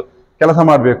ಹಾಕಿದ್ದು? ಕೆಲಸ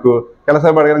ಮಾಡ್ಬೇಕು, ಕೆಲಸ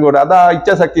ಮಾಡಿ ಅದ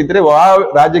ಇಚ್ಛಾಶಕ್ತಿ ಇದ್ರೆ ಆ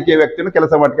ರಾಜಕೀಯ ವ್ಯಕ್ತಿಯನ್ನು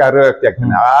ಕೆಲಸ ಮಾಡ್ಲಿಕ್ಕೆ ಅರ್ಹ ವ್ಯಕ್ತಿ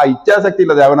ಆಗ್ತಾನೆ. ಆ ಇಚ್ಛಾಶಕ್ತಿ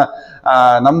ಇಲ್ಲದೆ ಅವನ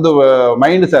ನಮ್ದು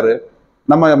ಮೈಂಡ್ ಸರ್,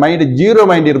 ನಮ್ಮ ಮೈಂಡ್ ಜೀರೋ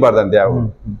ಮೈಂಡ್ ಇರಬಾರ್ದಂತೆ. ಯಾವ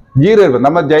ಜೀರೋ ಇರ್ಬೇಕು.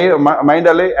 ನಮ್ಮ ಮೈಂಡ್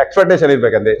ಅಲ್ಲಿ ಎಕ್ಸ್ಪೆಕ್ಟೇಷನ್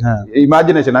ಇರ್ಬೇಕಂತೆ,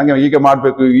 ಇಮ್ಯಾಜಿನೇಷನ್. ಹಂಗೆ ಈಗ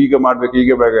ಮಾಡ್ಬೇಕು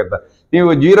ಬೇಕಂತ. ನೀವು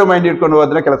ಜೀರೋ ಮೈಂಡ್ ಇಟ್ಕೊಂಡು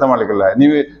ಹೋದ್ರೆ ಕೆಲಸ ಮಾಡ್ಲಿಕ್ಕಿಲ್ಲ.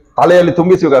 ನೀವು ತಲೆಯಲ್ಲಿ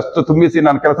ತುಂಬಿಸಿ, ಅಷ್ಟು ತುಂಬಿಸಿ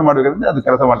ನಾನು ಕೆಲಸ ಮಾಡ್ಬೇಕಂದ್ರೆ ಅದು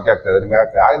ಕೆಲಸ ಮಾಡ್ಲಿಕ್ಕೆ ಆಗ್ತದೆ, ನಿಮ್ಗೆ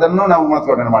ಆಗ್ತದೆ. ಅದನ್ನು ನಾವು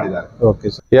ಉಮಾನಾಥ್ ಮಾಡಿದ್ದಾರೆ.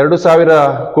 2,000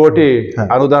 ಕೋಟಿ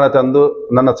ಅನುದಾನ ತಂದು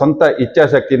ನನ್ನ ಸ್ವಂತ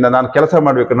ಇಚ್ಛಾಶಕ್ತಿಯಿಂದ ನಾನು ಕೆಲಸ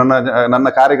ಮಾಡ್ಬೇಕು. ನನ್ನ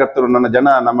ಕಾರ್ಯಕರ್ತರು, ನನ್ನ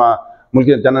ಜನ, ನಮ್ಮ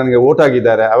ಮುಲ್ಕಿ ಜನನಿಗೆ ವೋಟ್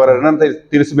ಆಗಿದ್ದಾರೆ, ಅವರ ಋಣ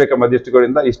ತೀರಿಸಬೇಕೆಂಬ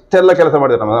ದೃಷ್ಟಿಕೋನದಿಂದ ಇಷ್ಟೆಲ್ಲ ಕೆಲಸ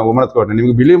ಮಾಡಿದ್ದಾರೆ ನಮ್ಮ ಉಮಾನಾಥ್ ಕೋಟೆನ್.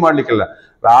 ನಿಮ್ಗೆ ಬಿಲೀವ್ ಮಾಡ್ಲಿಕ್ಕಿಲ್ಲ.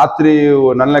 ರಾತ್ರಿ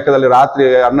ನನ್ನ ಲೆಕ್ಕದಲ್ಲಿ ರಾತ್ರಿ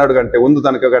 12 ಗಂಟೆ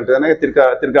 1 ಗಂಟೆ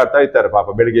ತಿರ್ಗಾಡ್ತಾ ಇರ್ತಾರೆ ಪಾಪ,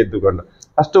 ಬೆಳಿಗ್ಗೆ ಎದ್ದುಕೊಂಡು.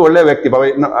 ಅಷ್ಟು ಒಳ್ಳೆ ವ್ಯಕ್ತಿ.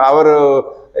 ಅವರು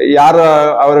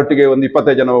ಅವರೊಟ್ಟಿಗೆ ಒಂದು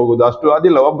 25 ಜನ ಹೋಗುದು ಅಷ್ಟು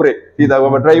ಅದಿಲ್ಲ. ಒಬ್ಬರೇ ಸೀದಾ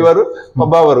ಒಬ್ಬ ಡ್ರೈವರು,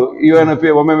 ಒಬ್ಬ ಅವರು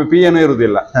ಒಮ್ಮೊಮ್ಮೆ ಪಿ ಏನೂ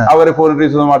ಇರುದಿಲ್ಲ. ಅವರೇ ಫೋನ್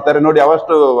ರಿಸೀವ್ ಮಾಡ್ತಾರೆ. ನೋಡಿ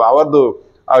ಅವರದ್ದು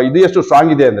ಇದು ಎಷ್ಟು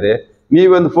ಸ್ಟ್ರಾಂಗ್ ಇದೆ ಅಂದ್ರೆ,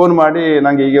 ನೀವೊಂದು ಫೋನ್ ಮಾಡಿ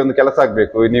ನಂಗೆ ಈಗ ಒಂದು ಕೆಲಸ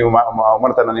ಆಗ್ಬೇಕು, ನೀವು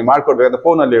ಮಾಡ್ತಾನೆ, ನೀವು ಮಾಡ್ಕೊಡ್ಬೇಕಂತ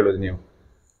ಫೋನಲ್ಲಿ ಹೇಳುದು ನೀವು.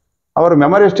 ಅವರ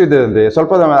ಮೆಮೊರಿ ಎಷ್ಟು ಇದೆ ಅಂದ್ರೆ,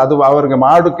 ಸ್ವಲ್ಪ ಅದು ಅವ್ರಿಗೆ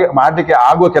ಮಾಡ್ಲಿಕ್ಕೆ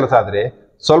ಆಗುವ ಕೆಲಸ ಆದ್ರೆ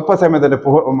ಸ್ವಲ್ಪ ಸಮಯದಲ್ಲಿ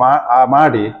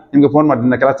ಮಾಡಿ ನಿಮ್ಗೆ ಫೋನ್ ಮಾಡಿ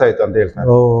ನಿನ್ನ ಕೆಲಸ ಆಯ್ತು ಅಂತ ಹೇಳ್ತಾರೆ.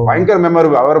 ಭಯಂಕರ ಮೆಮೊರಿ,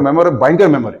 ಅವರ ಮೆಮೊರಿ ಭಯಂಕರ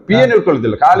ಮೆಮೊರಿ. ಪಿ ಏನ್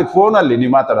ಇಟ್ಕೊಳ್ಳೋದಿಲ್ಲ, ಖಾಲಿ ಫೋನ್ ಅಲ್ಲಿ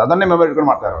ನೀವು ಮಾತಾಡೋ ಅದನ್ನೇ ಮೆಮೊರಿ ಇಟ್ಕೊಂಡು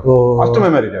ಮಾಡ್ತಾರೆ. ಅಷ್ಟು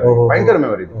ಮೆಮೊರಿ ಇದೆ, ಭಯಂಕರ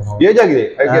ಮೆಮೊರಿ ಇದೆ. ಏಜ್ ಆಗಿದೆ,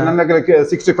 ನನ್ನ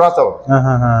 60 ಕ್ರಾಸ್ ಅವರು,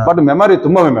 ಬಟ್ ಮೆಮೊರಿ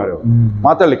ತುಂಬಾ ಮೆಮೊರಿ.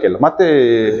 ಮಾತಾಡ್ಲಿಕ್ಕೆಲ್ಲ ಮತ್ತೆ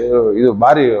ಇದು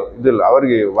ಭಾರಿ ಇದಿಲ್ಲ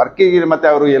ಅವರಿಗೆ ವರ್ಕಿಗೆ. ಮತ್ತೆ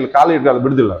ಅವರು ಎಲ್ಲಿ ಕಾಲು ಇಟ್ಕೊಳ್ಳೋದು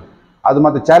ಬಿಡುದಿಲ್ಲ. ಅದು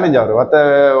ಮತ್ತೆ ಚಾಲೆಂಜ್ ಅವರು ಮತ್ತೆ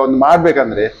ಒಂದು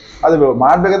ಮಾಡ್ಬೇಕಂದ್ರೆ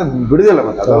ಬಿಡುದಿಲ್ಲ.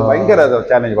 ಮತ್ತೆ ಅದು ಭಯಂಕರ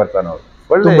ಚಾಲೆಂಜ್ ಬರ್ತಾನೆ ಅವರು.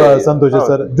 ತುಂಬಾ ಸಂತೋಷ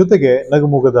ಸರ್. ಜೊತೆಗೆ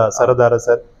ನಗುಮುಗದ ಸರದಾರ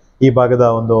ಸರ್ ಈ ಭಾಗದ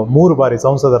ಒಂದು 3 ಬಾರಿ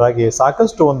ಸಂಸದರಾಗಿ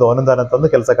ಸಾಕಷ್ಟು ಒಂದು ಅನುದಾನ ತಂದು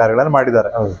ಕೆಲಸ ಕಾರ್ಯಗಳನ್ನು ಮಾಡಿದ್ದಾರೆ.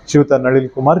 ಶ್ರೀಯುತ ನಳಿನ್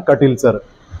ಕುಮಾರ್ ಕಟೀಲ್ ಸರ್,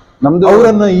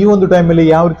 ಅವರನ್ನ ಈ ಒಂದು ಟೈಮ್ ಅಲ್ಲಿ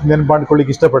ಯಾವ ರೀತಿ ನೆನಪು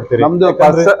ಮಾಡ್ಕೊಳ್ಳಿಕ್ಕೆ ಇಷ್ಟಪಡ್ತೀರಿ?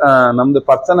 ನಮ್ದು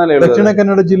ಪರ್ಸನಲ್ ದಕ್ಷಿಣ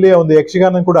ಕನ್ನಡ ಜಿಲ್ಲೆಯ ಒಂದು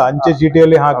ಯಕ್ಷಗಾನ ಕೂಡ ಅಂಚೆ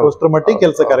ಚೀಟಿಯಲ್ಲಿ ಹಾಕುವಷ್ಟರ ಮಟ್ಟಿಗೆ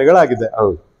ಕೆಲಸ ಕಾರ್ಯಗಳಾಗಿದೆ.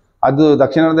 ಅದು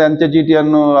ದಕ್ಷಿಣದ ಅಂಚೆ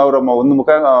ಚೀಟಿಯನ್ನು ಅವರ ಒಂದು ಮುಖ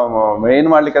ಏನ್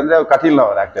ಮಾಡ್ಲಿಕ್ಕೆ ಅಂದ್ರೆ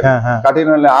ಕಟೀಲ್ನವರು ಆಗ್ತಾರೆ.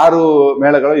 ಕಟೀಲ್ನಲ್ಲಿ 6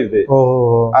 ಮೇಳಗಳು ಇದೆ,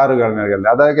 6 ಮೇಳಗಳಲ್ಲಿ.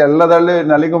 ಅದಕ್ಕೆ ಎಲ್ಲದರಲ್ಲಿ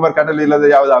ನಳಿನ್ ಕುಮಾರ್ ಕಟೀಲ್ ಇಲ್ಲದೆ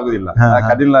ಯಾವ್ದು ಆಗುದಿಲ್ಲ.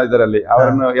 ಕಟೀಲ್ನ ಇದರಲ್ಲಿ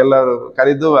ಅವರನ್ನು ಎಲ್ಲರೂ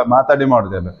ಕರೆದು ಮಾತಾಡಿ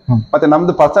ಮಾಡುದಿಲ್ಲ. ಮತ್ತೆ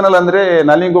ನಮ್ದು ಪರ್ಸನಲ್ ಅಂದ್ರೆ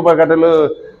ನಳಿನ್ ಕುಮಾರ್ ಕಟೀಲ್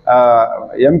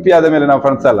MP ಆದ ಮೇಲೆ ನಾವು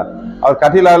ಫ್ರೆಂಡ್ಸ್ ಅಲ್ಲ. ಅವ್ರು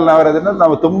ಕಟೀಲ್ ಅವರದನ್ನ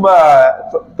ನಾವು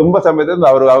ತುಂಬಾ ಸಮಯದಿಂದ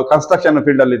ಅವರು ಕನ್ಸ್ಟ್ರಕ್ಷನ್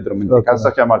ಫೀಲ್ಡ್ ಅಲ್ಲಿ ಇದ್ರು, ಮುಂಚೆ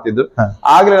ಕನ್ಸ್ಟ್ರಕ್ಷನ್ ಮಾಡ್ತಿದ್ರು.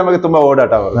 ಆಗ್ಲೇ ನಮಗೆ ತುಂಬಾ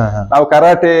ಓಡಾಟ ಅವರು. ನಾವು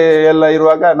ಕರಾಟೆ ಎಲ್ಲ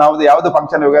ಇರುವಾಗ ನಾವು ಯಾವ್ದು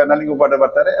ಫಂಕ್ಷನ್ ಇವಾಗ ನಳಿನ್ ಕುಮಾರ್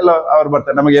ಬರ್ತಾರೆ, ಎಲ್ಲ ಅವ್ರು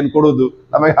ಬರ್ತಾರೆ. ನಮಗೆ ಏನ್ ಕೊಡುದು,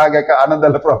 ನಮಗೆ ಹಾಗೆ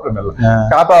ಹಣದೆಲ್ಲ ಪ್ರಾಬ್ಲಮ್ ಎಲ್ಲ.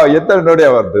 ಕಾಪ ಎತ್ತರ ನೋಡಿ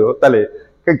ಅವರದ್ದು ತಲೆ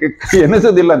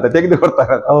ಎನಿಸುದಿಲ್ಲ ಅಂತ ತೆಗೆದು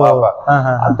ಕೊಡ್ತಾರೆ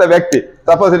ಅಂತ ವ್ಯಕ್ತಿ.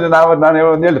 ಸಪೋಸ್ ನಾನು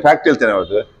ಒಂದು ಹೇಳಿ ಫ್ಯಾಕ್ಟ್ ಹೇಳ್ತೇನೆ.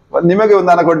 ಅವ್ರದ್ದು ನಿಮಗೆ ಒಂದು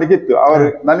ಹಣ ಕೊಡ್ಲಿಕ್ಕಿತ್ತು, ಅವರು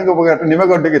ನನಗೆ ನಿಮಗೆ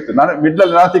ಕೊಡ್ಲಿಕ್ಕಿತ್ತು. ನಾನು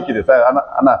ಮಿಡ್ಲಲ್ಲಿ ನಾನು ಸಿಕ್ಕಿದೆ ಸರ್,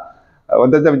 ಅಣ್ಣ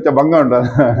ಒಂದ ಭಂಗ ಉಂಟು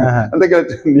ಅಂತ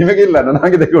ಕೇಳ್ತೀನಿ. ನಿಮಗಿಲ್ಲ,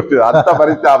 ನನಗೆ ಕೊಡ್ತಿದ್ದೆ. ಅಂತ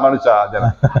ಪರಿಸ್ಥಿತಿ ಆ ಮನುಷ್ಯ ಜನ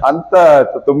ಅಂತ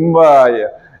ತುಂಬಾ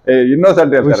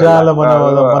ಇನ್ನೋಸೆಂಟ್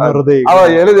ಅವ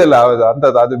ಹೇಳಿದಿಲ್ಲ.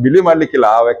 ಅಂತದ್ದು ಅದು ಬಿಲಿ ಮಾಡ್ಲಿಕ್ಕಿಲ್ಲ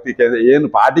ಆ ವ್ಯಕ್ತಿ. ಏನು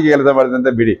ಪಾರ್ಟಿಗೆ ಕೆಲಸ ಮಾಡಿದಂತ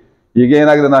ಬಿಡಿ, ಈಗ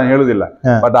ಏನಾಗಿದೆ ನಾನು ಹೇಳುದಿಲ್ಲ.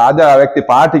 ಬಟ್ ಆ ವ್ಯಕ್ತಿ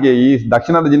ಪಾರ್ಟಿಗೆ ಈ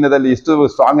ದಕ್ಷಿಣದ ಜಿಲ್ಲೆದಲ್ಲಿ ಇಷ್ಟು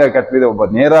ಸ್ಟ್ರಾಂಗ್ ಆಗಿ ಕಟ್ಟಿದ ಒಬ್ಬ,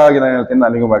 ನೇರವಾಗಿ ನಾನು ಹೇಳ್ತೀನಿ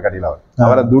ನಳಿನ್ ಕುಮಾರ್ ಕಟೀಲ್ ಅವರು.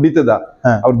 ಅವರ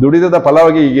ದುಡಿತದ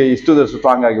ಫಲವಾಗಿ ಈಗ ಇಷ್ಟು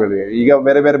ಸ್ಟ್ರಾಂಗ್ ಆಗಿ ಬೆಳೆದಿದೆ. ಈಗ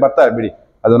ಬೇರೆ ಬೇರೆ ಬರ್ತಾರೆ ಬಿಡಿ,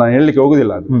 ಅದು ನಾನು ಹೇಳಲಿಕ್ಕೆ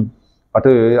ಹೋಗುದಿಲ್ಲ ಅದು. ಬಟ್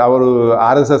ಅವರು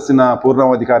RSS ನ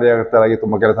ಪೂರ್ಣಾವಧಿ ಕಾರ್ಯಕರ್ತರಾಗಿ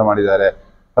ತುಂಬಾ ಕೆಲಸ ಮಾಡಿದ್ದಾರೆ.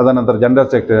 ತದನಂತರ ಜನರಲ್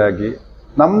ಸೆಕ್ರೆಟರಿ ಆಗಿ.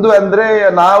 ನಮ್ದು ಅಂದ್ರೆ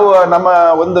ನಾವು ನಮ್ಮ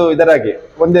ಒಂದು ಇದರಾಗಿ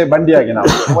ಒಂದೇ ಬಂಡಿಯಾಗಿ, ನಾವು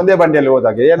ಒಂದೇ ಬಂಡಿಯಲ್ಲಿ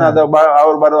ಹೋದಾಗೆ ಏನಾದ್ರು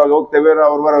ಅವ್ರು ಬರುವಾಗ ಹೋಗ್ತೇವೆ,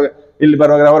 ಅವ್ರು ಬರುವಾಗ ಇಲ್ಲಿ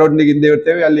ಬರುವಾಗ ಅವರೊಂದಿಗೆ ಹಿಂದೆ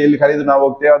ಇರ್ತೇವೆ, ಅಲ್ಲಿ ಕರೆದು ನಾವು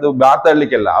ಹೋಗ್ತೇವೆ. ಅದು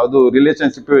ಮಾತಾಡ್ಲಿಕ್ಕೆಲ್ಲ, ಅದು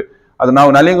ರಿಲೇಶನ್ಶಿಪ್. ಅದು ನಾವು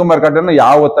ನಳಿನ್ ಕುಮಾರ್ ಕಟೀಲ್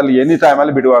ಯಾವ ಹೊತ್ತಲ್ಲಿ ಎನಿ ಟೈಮ್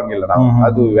ಅಲ್ಲಿ ಬಿಡುವಂಗಿಲ್ಲ ನಾವು.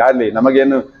 ಅದು ಅಲ್ಲಿ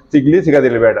ನಮಗೇನು ಸಿಗ್ಲಿ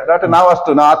ಸಿಗದಿಲ್ಲ ಬೇಡ, ಬಟ್ ನಾವು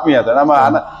ಆತ್ಮೀಯತ ನಮ್ಮ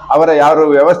ಅವರ ಯಾರು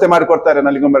ವ್ಯವಸ್ಥೆ ಮಾಡಿಕೊಡ್ತಾರೆ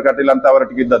ನಳಿನ್ ಕುಮಾರ್ ಕಟೀಲ್ ಅಂತ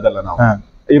ಅವರೊಟ್ಟಿಗೆ ಇದ್ದದ್ದಲ್ಲ, ನಾವು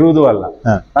ಇರುವುದೂ ಅಲ್ಲ.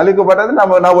 ನಳಿನ್ ಕುಮಾರ್ ಅಂದ್ರೆ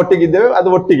ನಾವು ಒಟ್ಟಿಗಿದ್ದೇವೆ, ಅದು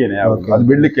ಒಟ್ಟಿಗೆನೆ, ಅದು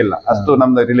ಬಿಡ್ಲಿಕ್ಕಿಲ್ಲ. ಅಷ್ಟು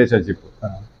ನಮ್ದು ರಿಲೇಶನ್ಶಿಪ್.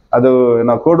 ಅದು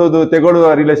ನಾವು ಕೊಡುದು ತೆಗೊಳ್ಳುವ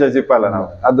ರಿಲೇಶನ್ಶಿಪ್ ಅಲ್ಲ ನಾವು,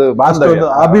 ಅದು ಬಾಂಧವ್ಯ,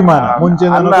 ಅಭಿಮಾನ. ಮುಂಚೆ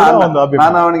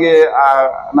ನಾನು ಅವನಿಗೆ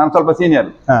ನಾನು ಸ್ವಲ್ಪ ಸೀನಿಯರ್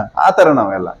ಆತರ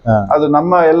ನಾವೆಲ್ಲ. ಅದು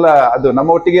ನಮ್ಮ ಎಲ್ಲ ಅದು ನಮ್ಮ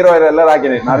ಒಟ್ಟಿಗೆ ಇರೋರೆಲ್ಲರ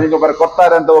ಹಾಗೇನೆ. ನನಗೊಬ್ಬರು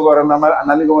ಕೊಡ್ತಾರೆ ಅಂತ ಹೋಗೋರು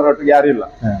ನನಗೊಬ್ಬರ ಒಟ್ಟಿಗೆ ಯಾರು ಇಲ್ಲ.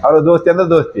 ಅವರ ದೋಸ್ತಿ ಅಂದ್ರೆ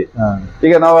ದೋಸ್ತಿ.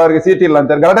 ಈಗ ನಾವು ಅವ್ರಿಗೆ ಸೀಟ್ ಇಲ್ಲ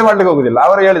ಅಂತ ಗಲಾಟೆ ಮಾಡ್ಲಿಕ್ಕೆ ಹೋಗುದಿಲ್ಲ.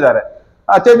 ಅವರು ಹೇಳಿದ್ದಾರೆ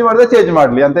ಚೇಂಜ್ ಮಾಡಿದ್ರೆ ಚೇಂಜ್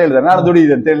ಮಾಡ್ಲಿ ಅಂತ ಹೇಳಿದ್ದಾರೆ, ನಾನು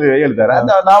ದುಡಿದೆ ಅಂತ ಹೇಳಿ ಹೇಳಿದ್ದಾರೆ.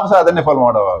 ನಾವು ಸಹ ಅದನ್ನೇ ಫಾಲೋ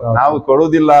ಮಾಡುವಾಗ ನಾವು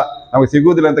ಕೊಡುವುದಿಲ್ಲ, ನಮಗೆ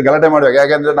ಸಿಗುವುದಿಲ್ಲ ಅಂತ ಗಲಾಟೆ ಮಾಡುವಾಗ.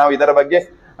 ಯಾಕಂದ್ರೆ ನಾವು ಇದರ ಬಗ್ಗೆ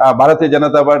ಭಾರತೀಯ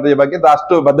ಜನತಾ ಪಾರ್ಟಿಯ ಬಗ್ಗೆ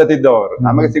ಅಷ್ಟು ಬದ್ಧತೆ ಇದ್ದವರು.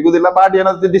 ನಮಗೆ ಸಿಗುದಿಲ್ಲ, ಪಾರ್ಟಿ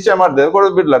ಏನಾದ್ರು ದಿಶೆ ಮಾಡ್ತೇವೆ,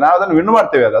 ಕೊಡೋದು ಬಿಡ್ಲ, ನಾವು ಅದನ್ನು ವಿನ್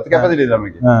ಮಾಡ್ತೇವೆ. ಅದು ಕೆಪಾಸಿಟಿ ಇದೆ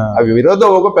ನಮಗೆ. ವಿರೋಧ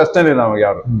ಹೋಗೋ ಪ್ರಶ್ನೆ ನಮಗೆ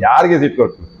ಯಾರಿಗೆ ಸೀಟ್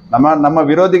ಕೊಟ್ಟು, ನಮ್ಮ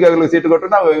ವಿರೋಧಿಗಾಗಲೂ ಸೀಟ್ ಕೊಟ್ಟು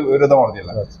ನಾವು ವಿರೋಧ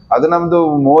ಮಾಡೋದಿಲ್ಲ. ಅದು ನಮ್ದು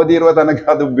ಮೋದಿ ಇರುವ ತನಕ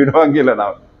ಅದು ಬಿಡುವಂಗಿಲ್ಲ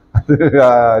ನಾವು,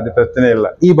 ಅದು ಪ್ರಶ್ನೆ ಇಲ್ಲ.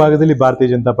 ಈ ಭಾಗದಲ್ಲಿ ಭಾರತೀಯ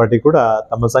ಜನತಾ ಪಾರ್ಟಿ ಕೂಡ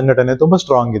ತಮ್ಮ ಸಂಘಟನೆ ತುಂಬಾ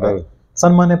ಸ್ಟ್ರಾಂಗ್ ಇದೆ.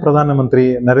 ಸನ್ಮಾನ್ಯ ಪ್ರಧಾನಮಂತ್ರಿ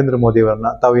ನರೇಂದ್ರ ಮೋದಿ ಅವರನ್ನ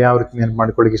ತಾವು ಯಾವ ರೀತಿ ನೆನಪು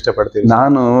ಮಾಡ್ಕೊಳ್ಳಿಕ್ಕೆ ಇಷ್ಟಪಡ್ತೀವಿ?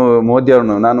 ನಾನು ಮೋದಿ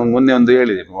ಅವ್ರನ್ನು ನಾನು ಮೊನ್ನೆ ಒಂದು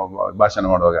ಹೇಳಿದೆ ಭಾಷಣ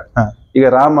ಮಾಡುವಾಗ, ಈಗ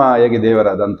ರಾಮ ಹೇಗೆ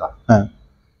ದೇವರಾದಂತ,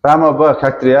 ರಾಮ ಒಬ್ಬ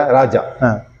ಕ್ಷತ್ರಿಯ ರಾಜ,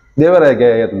 ದೇವರ ಹೇಗೆ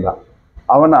ಅಂತ,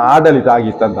 ಅವನ ಆಡಳಿತ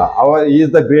ಆಗಿತ್ತಂತ,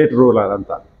 ಈಸ್ ದ ಗ್ರೇಟ್ ರೂಲರ್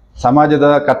ಅಂತ,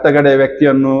 ಸಮಾಜದ ಕಟ್ಟಕಡೆಯ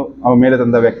ವ್ಯಕ್ತಿಯನ್ನು ಅವ ಮೇಲೆ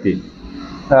ತಂದ ವ್ಯಕ್ತಿ.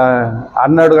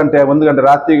 12 ಗಂಟೆ 1 ಗಂಟೆ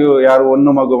ರಾತ್ರಿಗೂ ಯಾರು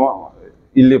ಒಂದು ಮಗು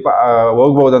ಇಲ್ಲಿ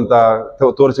ಹೋಗ್ಬಹುದಂತ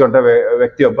ತೋರಿಸಿಕೊಂಡ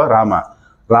ವ್ಯಕ್ತಿಯೊಬ್ಬ ರಾಮ.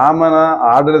 ರಾಮನ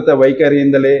ಆಡಳಿತ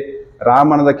ವೈಖರಿಯಿಂದಲೇ,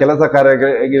 ರಾಮನದ ಕೆಲಸ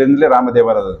ಕಾರ್ಯಗಳಿಂದಲೇ ರಾಮ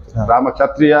ದೇವರಾದದ್ದು. ರಾಮ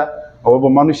ಕ್ಷತ್ರಿಯ, ಒಬ್ಬ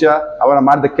ಮನುಷ್ಯ, ಅವನ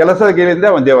ಮಾಡಿದ ಕೆಲಸಗಳಿಂದ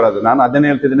ಅವನ ದೇವರಾದ. ನಾನು ಅದನ್ನೇ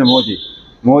ಹೇಳ್ತಿದ್ದೇನೆ,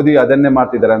 ಮೋದಿ ಅದನ್ನೇ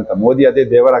ಮಾಡ್ತಿದ್ದಾರೆ ಅಂತ, ಮೋದಿ ಅದೇ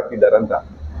ದೇವರಾಗ್ತಿದ್ದಾರೆ ಅಂತ,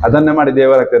 ಅದನ್ನೇ ಮಾಡಿ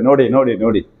ದೇವರಾಗ್ತಾರೆ. ನೋಡಿ ನೋಡಿ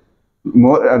ನೋಡಿ,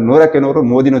 100ಕ್ಕೆ 100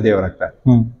 ಮೋದಿನೂ ದೇವರಾಗ್ತಾರೆ.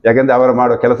 ಯಾಕಂದ್ರೆ ಅವರು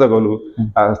ಮಾಡುವ ಕೆಲಸಗಳು,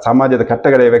 ಸಮಾಜದ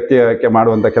ಕಟ್ಟಕಡೆಯ ವ್ಯಕ್ತಿಗೆ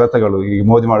ಮಾಡುವಂತ ಕೆಲಸಗಳು, ಈಗ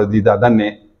ಮೋದಿ ಮಾಡೋದು ಇದು ಅದನ್ನೇ.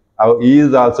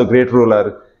 Is also great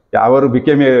ruler. ಅವರು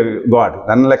ಬಿಕೇಮ್ ಎ ಗಾಡ್.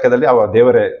 ನನ್ನ ಲೆಕ್ಕದಲ್ಲಿ ಅವ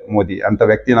ದೇವರೇ ಮೋದಿ ಅಂತ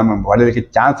ವ್ಯಕ್ತಿ ನಮ್ಮ ಪಡೆಯಲಿಕ್ಕೆ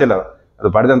ಚಾನ್ಸ್ ಇಲ್ಲ. ಅದು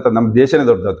ಪಡೆದಂತ ನಮ್ಮ ದೇಶನೇ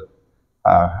ದೊಡ್ಡದು.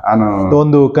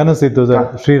 ಒಂದು ಕನಸಿತ್ತು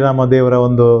ಶ್ರೀರಾಮ ದೇವರ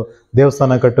ಒಂದು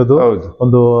ದೇವಸ್ಥಾನ ಕಟ್ಟುದು,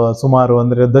 ಒಂದು ಸುಮಾರು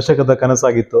ಅಂದ್ರೆ ದಶಕದ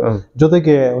ಕನಸಾಗಿತ್ತು.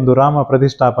 ಜೊತೆಗೆ ಒಂದು ರಾಮ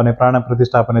ಪ್ರತಿಷ್ಠಾಪನೆ, ಪ್ರಾಣ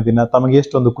ಪ್ರತಿಷ್ಠಾಪನೆ ದಿನ ತಮಗೆ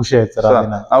ಎಷ್ಟೊಂದು ಖುಷಿ ಆಯ್ತು ಸರ್.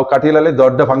 ನಾವು ಕಟೀಲಲ್ಲಿ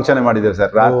ದೊಡ್ಡ ಫಂಕ್ಷನ್ ಮಾಡಿದ್ದೇವೆ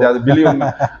ಸರ್ ರಾತ್ರಿ.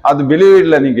 ಅದು ಬಿಲೀವ್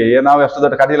ಇಲ್ಲ ನಿಮಗೆ, ನಾವು ಎಷ್ಟು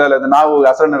ದೊಡ್ಡ ಕಟೀಲಲ್ಲಿ ನಾವು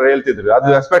ಹೆಸರನ್ನ ಹೇಳ್ತಿದ್ರು,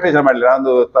 ಅದು ಎಕ್ಸ್ಪೆಕ್ಟೇಷನ್ ಮಾಡಲಿಲ್ಲ.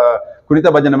 ಒಂದು ಕುಣಿತ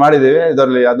ಭಜನೆ ಮಾಡಿದ್ದೇವೆ.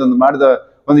 ಇದರಲ್ಲಿ ಅದೊಂದು ಮಾಡಿದ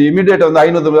ಒಂದು ಇಮಿಡಿಯೇಟ್ ಒಂದು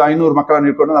 500 ಮಕ್ಕಳನ್ನು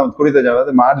ಇಟ್ಕೊಂಡು ನಾವು ಕುಣಿತ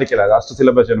ಅದು ಮಾಡ್ಲಿಕ್ಕಿಲ್ಲ. ಅದು ಅಷ್ಟು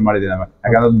ಸಿಲೆಬಸ್ ಮಾಡಿದ್ದೀವಿ ನಾವು.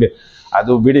 ಯಾಕಂದ್ರೆ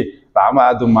ಅದು ಬಿಡಿ, ರಾಮ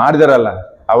ಅದು ಮಾಡಿದಾರಲ್ಲ,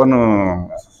 ಅವನು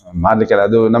ಮಾಡ್ಲಿಕ್ಕಿಲ್ಲ.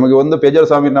 ಅದು ನಮಗೆ ಒಂದು ಪೇಜಾವರ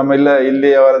ಸ್ವಾಮಿ ನಮ್ಮ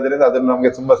ಇಲ್ಲಿ ಅವರದ್ರಿಂದ ಅದನ್ನು ನಮಗೆ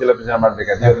ತುಂಬಾ ಸೆಲೆಬ್ರೇಷನ್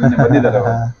ಮಾಡ್ಬೇಕಾದ್ರೆ ಬಂದಿದ್ದಾರೆ.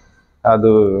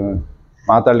 ಅದು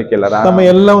ಮಾತಾಡ್ಲಿಕ್ಕಿಲ್ಲ. ನಮ್ಮ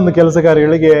ಎಲ್ಲ ಒಂದು ಕೆಲಸ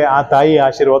ಕಾರ್ಯಗಳಿಗೆ ಆ ತಾಯಿ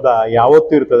ಆಶೀರ್ವಾದ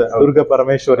ಯಾವತ್ತೂ ಇರ್ತದೆ. ದುರ್ಗಾ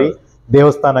ಪರಮೇಶ್ವರಿ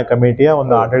ದೇವಸ್ಥಾನ ಕಮಿಟಿಯ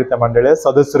ಒಂದು ಆಡಳಿತ ಮಂಡಳಿಯ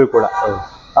ಸದಸ್ಯರು ಕೂಡ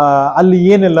ಅಲ್ಲಿ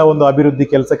ಏನೆಲ್ಲ ಒಂದು ಅಭಿವೃದ್ಧಿ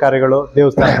ಕೆಲಸ ಕಾರ್ಯಗಳು,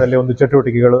 ದೇವಸ್ಥಾನದಲ್ಲಿ ಒಂದು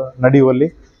ಚಟುವಟಿಕೆಗಳು ನಡೆಯುವಲ್ಲಿ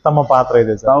ತಮ್ಮ ಪಾತ್ರ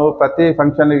ಇದೆ ಸರ್? ನಾವು ಪ್ರತಿ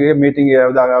ಫಂಕ್ಷನ್ ಗೆ ಮೀಟಿಂಗ್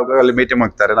ಅಲ್ಲಿ ಮೀಟಿಂಗ್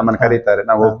ಆಗ್ತಾರೆ, ನಮ್ಮನ್ನು ಕರೀತಾರೆ,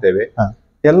 ನಾವು ಹೋಗ್ತೇವೆ.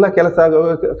 ಎಲ್ಲ ಕೆಲಸ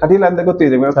ಕಟೀಲ ಅಂತ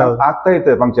ಗೊತ್ತಿದೆ, ಆಗ್ತಾ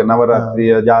ಇರ್ತದೆ ಫಂಕ್ಷನ್. ನವರಾತ್ರಿ,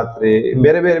 ಜಾತ್ರೆ,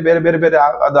 ಬೇರೆ ಬೇರೆ ಬೇರೆ ಬೇರೆ ಬೇರೆ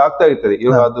ಅದು ಆಗ್ತಾ ಇರ್ತದೆ.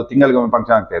 ಇವಾಗ ಅದು ತಿಂಗಳಿಗೆ ಒಮ್ಮೆ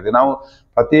ಫಂಕ್ಷನ್ ಆಗ್ತಾ ಇದೆ. ನಾವು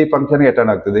ಪ್ರತಿ ಫಂಕ್ಷನ್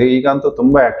ಅಟೆಂಡ್ ಆಗ್ತದೆ. ಈಗ ಅಂತೂ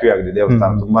ತುಂಬಾ ಆಕ್ಟಿವ್ ಆಗಿದೆ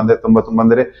ದೇವಸ್ಥಾನ. ತುಂಬಾ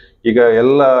ಅಂದ್ರೆ ಈಗ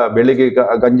ಎಲ್ಲ ಬೆಳಿಗ್ಗೆ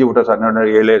ಗಂಜಿ ಊಟ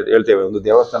ಹೇಳ್ತೇವೆ. ಒಂದು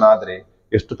ದೇವಸ್ಥಾನ ಆದ್ರೆ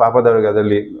ಎಷ್ಟು ಪಾಪದವರಿಗೆ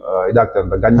ಅದರಲ್ಲಿ ಇದಾಗ್ತದೆ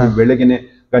ಅಂತ. ಬೆಳಗಿನೇ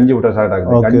ಗಂಜಿ ಊಟ ಸ್ಟಾರ್ಟ್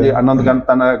ಆಗ್ತದೆ. 11 ಗಂಟೆ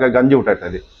ತನಕ ಗಂಜಿ ಊಟ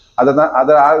ಆಗ್ತದೆ.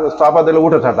 ಅದರ ಪಾಪದಲ್ಲಿ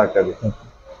ಊಟ ಸ್ಟಾರ್ಟ್ ಆಗ್ತದೆ.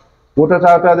 ಊಟ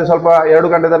ಸ್ಟಾರ್ಟ್ ಆದ್ರೆ ಸ್ವಲ್ಪ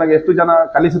 2 ಗಂಟೆ ತನಕ ಎಷ್ಟು ಜನ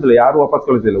ಕಲಿಸುದಿಲ್ಲ, ಯಾರು ವಾಪಸ್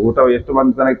ಕಳಿಸಿಲ್ಲ. ಊಟ ಎಷ್ಟು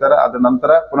ಮಂದಿ ತನಕ ಇರ್ತಾರೆ, ಅದ್ರ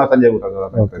ನಂತರ ಪುನಃ ಸಂಜೆ ಊಟ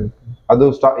ಆಗ್ತದೆ. ಅದು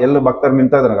ಎಲ್ಲ ಭಕ್ತರು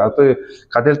ನಿಂತಾಗ ಅದು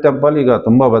ಕಟೀಲ್ ಟೆಂಪಲ್ ಈಗ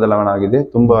ತುಂಬಾ ಬದಲಾವಣೆ ಆಗಿದೆ.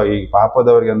 ತುಂಬಾ ಈ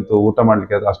ಪಾಪದವರಿಗೆ ಅಂತೂ ಊಟ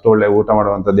ಮಾಡ್ಲಿಕ್ಕೆ ಅಷ್ಟು ಒಳ್ಳೆ ಊಟ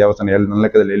ಮಾಡುವಂತ ದೇವಸ್ಥಾನ ನನ್ನ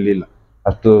ಲೆಕ್ಕದಲ್ಲಿ ಎಲ್ಲಿಲ್ಲ.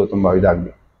 ಅಷ್ಟು ತುಂಬಾ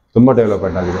ಇದಾಗಿದೆ, ತುಂಬಾ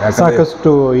ಡೆವಲಪ್ಮೆಂಟ್ ಆಗಿದೆ.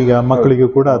 ಸಾಕಷ್ಟು ಈಗ ಮಕ್ಕಳಿಗೂ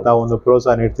ಕೂಡ ತಾವು ಒಂದು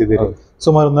ಪ್ರೋತ್ಸಾಹ ನೀಡ್ತಿದ್ದೀರಿ.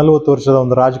 ಸುಮಾರು 40 ವರ್ಷದ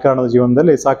ಒಂದು ರಾಜಕಾರಣದ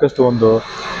ಜೀವನದಲ್ಲಿ ಸಾಕಷ್ಟು ಒಂದು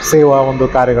ಸೇವಾ ಒಂದು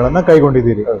ಕಾರ್ಯಗಳನ್ನ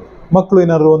ಕೈಗೊಂಡಿದ್ದೀರಿ. ಮಕ್ಕಳು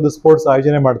ಏನಾದ್ರು ಒಂದು ಸ್ಪೋರ್ಟ್ಸ್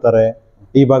ಆಯೋಜನೆ ಮಾಡ್ತಾರೆ,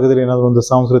 ಈ ಭಾಗದಲ್ಲಿ ಏನಾದ್ರು ಒಂದು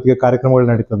ಸಾಂಸ್ಕೃತಿಕ ಕಾರ್ಯಕ್ರಮಗಳು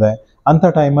ನಡೀತದೆ, ಅಂತ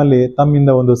ಟೈಮಲ್ಲಿ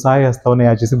ತಮ್ಮಿಂದ ಒಂದು ಸಹಾಯ ಹಸ್ತವನ್ನ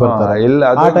ಯಾಚಿಸಿ ಬರ್ತಾರೆ.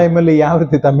 ಆ ಟೈಮಲ್ಲಿ ಯಾವ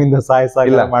ರೀತಿ ತಮ್ಮಿಂದ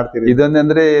ಸಹಾಯ ಮಾಡ್ತೀರಿ?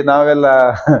 ಇದೊಂದಂದ್ರೆ ನಾವೆಲ್ಲ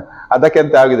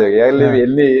ಅದಕ್ಕೆಂತ ಆಗಿದ್ದೇವೆ.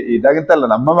 ಎಲ್ಲಿ ಇದಾಗಿತ್ತಲ್ಲ,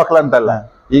 ನಮ್ಮ ಮಕ್ಕಳಂತಲ್ಲ,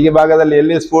 ಈಗ ಭಾಗದಲ್ಲಿ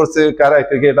ಎಲ್ಲಿ ಸ್ಪೋರ್ಟ್ಸ್,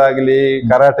 ಕ್ರಿಕೆಟ್ ಆಗ್ಲಿ,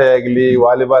 ಕರಾಟೆ ಆಗ್ಲಿ,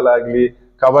 ವಾಲಿಬಾಲ್ ಆಗ್ಲಿ,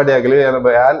 ಕಬಡ್ಡಿ ಆಗ್ಲಿ,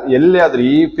 ಎಲ್ಲಿ ಆದ್ರೂ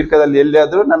ಈ ಫಿರ್ಕದಲ್ಲಿ ಎಲ್ಲಿ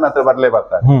ಆದ್ರೂ ನನ್ನ ಹತ್ರ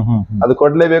ಬರ್ತಾರೆ. ಅದು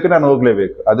ಕೊಡ್ಲೇಬೇಕು, ನಾನು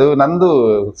ಹೋಗ್ಲೇಬೇಕು. ಅದು ನಂದು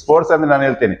ಸ್ಪೋರ್ಟ್ಸ್ ಅಂದ್ರೆ ನಾನು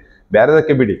ಹೇಳ್ತೇನೆ,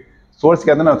 ಬೇರೆದಕ್ಕೆ ಬಿಡಿ,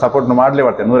 ಸ್ಪೋರ್ಟ್ಸ್ಗೆ ಅಂದ್ರೆ ನಾನು ಸಪೋರ್ಟ್ ಮಾಡ್ಲೇ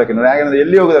ಮಾಡ್ತೇನೆ 100ಕ್ಕೆ 100. ಯಾಕಂದ್ರೆ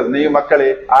ಎಲ್ಲಿ ಹೋಗುದಾದ್ರೆ ನೀವು ಮಕ್ಕಳೇ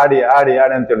ಆಡಿ ಆಡಿ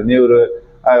ಆಡಿ ಅಂತೇಳಿ ನೀವು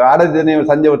ಆಡದೆ ನೀವು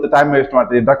ಸಂಜೆ ಹೊತ್ತು ಟೈಮ್ ವೇಸ್ಟ್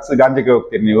ಮಾಡ್ತೀರಿ, ಡ್ರಗ್ಸ್ ಗಾಂಜಿಗೆ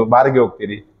ಹೋಗ್ತೀರಿ, ನೀವು ಬಾರಿಗೆ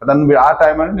ಹೋಗ್ತೀರಿ. ಅದನ್ನು ಆ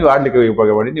ಟೈಮಲ್ಲಿ ನೀವು ಆಡ್ಲಿಕ್ಕೆ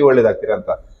ಉಪಯೋಗ ಮಾಡಿ, ನೀವು ಒಳ್ಳೇದಾಗ್ತೀರಿ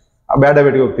ಅಂತ ಬ್ಯಾಡ್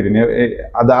ಹ್ಯಾಬಿಟ್ಗೆ ಹೋಗ್ತೀರಿ. ನೀವು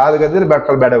ಅದಾದ್ರೆ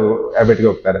ಮಕ್ಕಳು ಬ್ಯಾಡ್ ಹ್ಯಾಬಿಟ್ಗೆ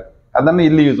ಹೋಗ್ತಾರೆ. ಅದನ್ನು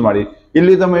ಇಲ್ಲಿ ಯೂಸ್ ಮಾಡಿ,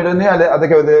 ಇಲ್ಲಿ ಯೂಸ್ ಮಾಡಿ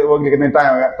ಅದಕ್ಕೆ ಹೋಗ್ಲಿಕ್ಕೆ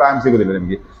ಟೈಮ್ ಸಿಗುದಿಲ್ಲ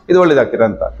ನಿಮ್ಗೆ. ಇದು ಒಳ್ಳೇದಾಗ್ತೀರ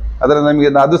ಅಂತ ಅದರ ನಮಗೆ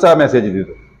ಅದು ಸಹ ಮೆಸೇಜ್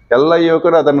ಇದ್ದು. ಎಲ್ಲ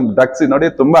ಯುವಕರು ಅದನ್ನು ಡ್ರಗ್ಸ್ ನೋಡಿ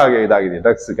ತುಂಬಾ ಇದಾಗಿದೆ.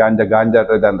 ಡ್ರಗ್ಸ್, ಗಾಂಜಾ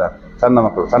ಇದಂತ ಸಣ್ಣ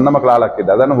ಮಕ್ಕಳು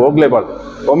ಹಾಳಾಗ್ತಿದೆ. ಅದನ್ನು ಹೋಗ್ಲೇಬಾರ್ದು.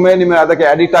 ಒಮ್ಮೆ ನಿಮಗೆ ಅದಕ್ಕೆ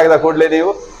ಅಡಿಕ್ಟ್ ಆಗಿದ ಕೂಡಲೇ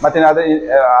ನೀವು ಮತ್ತೆ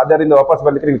ಅದರಿಂದ ವಾಪಸ್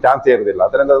ಬರ್ಲಿಕ್ಕೆ ನಿಮ್ಗೆ ಚಾನ್ಸ್ ಇರುವುದಿಲ್ಲ.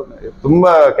 ಅದರಿಂದ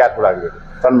ತುಂಬಾ ಕೇರ್ಫುಲ್ ಆಗಬೇಕು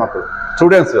ಸಣ್ಣ ಮಕ್ಕಳು.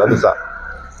 ಸ್ಟೂಡೆಂಟ್ಸ್ ಅದು ಸಹ.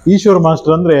 ಈಶ್ವರ್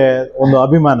ಮಾಸ್ಟರ್ ಅಂದ್ರೆ ಒಂದು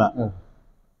ಅಭಿಮಾನ.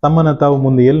 ತಮ್ಮನ್ನ ತಾವು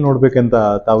ಮುಂದೆ ಎಲ್ಲಿ ನೋಡ್ಬೇಕಂತ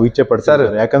ತಾವು ಇಚ್ಛೆ ಪಡ್ತಾರೆ?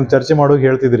 ಯಾಕಂದ್ರೆ ಚರ್ಚೆ ಮಾಡೋಕೆ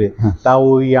ಹೇಳ್ತಿದ್ರಿ, ತಾವು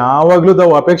ಯಾವಾಗ್ಲೂ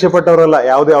ತಾವು ಅಪೇಕ್ಷೆ ಪಟ್ಟವರಲ್ಲ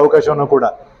ಯಾವುದೇ ಅವಕಾಶವನ್ನು ಕೂಡ.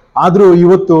 ಆದ್ರೂ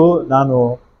ಇವತ್ತು ನಾನು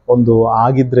ಒಂದು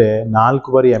ಆಗಿದ್ರೆ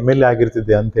 4 ಬಾರಿ MLA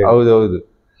ಆಗಿರ್ತಿದ್ದೆ ಅಂತ ಹೇಳಿ. ಹೌದೌದು,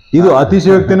 ಇದು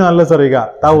ಅತಿಶಯೋಕ್ತಿನೂ ಅಲ್ಲ ಸರ್. ಈಗ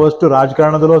ತಾವು ಅಷ್ಟು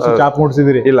ರಾಜಕಾರಣದಲ್ಲೂ ಅಷ್ಟು ಚಾಪ್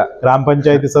ಮೂಡಿಸಿದಿರಿ. ಇಲ್ಲ, ಗ್ರಾಮ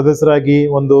ಪಂಚಾಯತಿ ಸದಸ್ಯರಾಗಿ,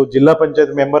 ಒಂದು ಜಿಲ್ಲಾ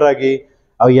ಪಂಚಾಯತ್ ಮೆಂಬರ್ ಆಗಿ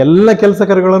ಅವು ಎಲ್ಲ ಕೆಲಸ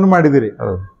ಕಾರ್ಯಗಳನ್ನು ಮಾಡಿದಿರಿ.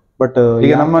 ಬಟ್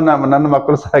ಈಗ ನನ್ನ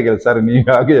ಮಕ್ಕಳು ಸಹ ಹಾಗೆ ಸರ್,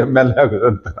 ನೀವಾಗಿ MLA ಆಗುದು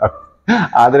ಅಂತ.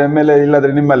 ಆದ್ರೆ MLA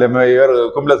ಇಲ್ಲದ್ರೆ ನಿಮ್ಮಲ್ಲೇ, ಇವರು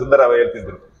ಕುಂಬ್ಳ ಸುಂದರವ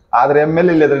ಹೇಳ್ತಿದ್ರು, ಆದ್ರೆ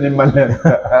MLA ಇಲ್ಲದ್ರೆ ನಿಮ್ಮಲ್ಲೇ ಅಂತ.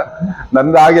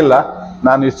 ನಂದು ಆಗಿಲ್ಲ.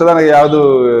 ನಾನು ಇಷ್ಟ ತನಕ ಯಾವ್ದು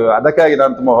ಅದಕ್ಕಾಗಿ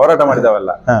ನಾನು ತುಂಬಾ ಹೋರಾಟ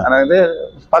ಮಾಡಿದವಲ್ಲ. ನನಗೆ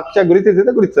ಪಕ್ಷ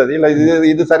ಗುರುತಿಸ್ತದೆ, ಇಲ್ಲ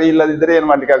ಇದು ಸರಿ ಇಲ್ಲದಿದ್ರೆ ಏನ್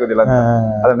ಮಾಡ್ಲಿಕ್ಕೆ ಆಗುದಿಲ್ಲ ಅಂತ.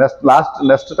 ಅದ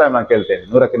ನೆಕ್ಸ್ಟ್ ಟೈಮ್ ನಾನು ಕೇಳ್ತೇನೆ,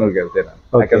 100ಕ್ಕೆ 100 ಕೇಳ್ತೇನೆ.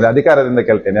 ಯಾಕಂದ್ರೆ ಅಧಿಕಾರದಿಂದ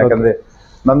ಕೇಳ್ತೇನೆ. ಯಾಕಂದ್ರೆ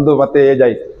ನಂದು ಮತ್ತೆ ಏಜ್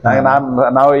ಆಯ್ತು.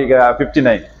 ನಾವು ಈಗ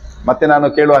 59, ಮತ್ತೆ ನಾನು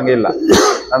ಕೇಳುವಂಗೆ ಇಲ್ಲ.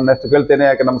 ನಾನು ನೆಕ್ಸ್ಟ್ ಕೇಳ್ತೇನೆ.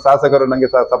 ಯಾಕೆ ನಮ್ಮ ಶಾಸಕರು ನಂಗೆ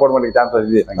ಸಪೋರ್ಟ್ ಮಾಡ್ಲಿಕ್ಕೆ ಚಾನ್ಸಸ್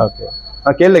ಇದೆ.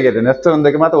 ನಾನು ಕೇಳಲಿಕ್ಕೆ ನೆಕ್ಸ್ಟ್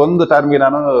ಒಂದು ಟರ್ಮ್ಗೆ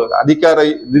ನಾನು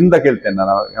ಅಧಿಕಾರದಿಂದ ಕೇಳ್ತೇನೆ,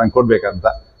 ನಂಗೆ ಕೊಡ್ಬೇಕಂತ.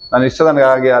 ನಾನು ಇಷ್ಟ ತನಕ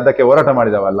ಹಾಗೆ ಅದಕ್ಕೆ ಹೋರಾಟ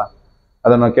ಮಾಡಿದವಲ್ಲ,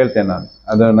 ಅದನ್ನು ಕೇಳ್ತೇನೆ ನಾನು.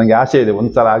 ಅದು ನಂಗೆ ಆಸೆ ಇದೆ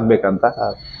ಒಂದ್ಸಲ ಆಗ್ಬೇಕಂತ.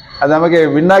 ಅದು ನಮಗೆ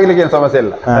ವಿನ್ ಆಗ್ಲಿಕ್ಕೆ ಏನು ಸಮಸ್ಯೆ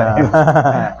ಇಲ್ಲ,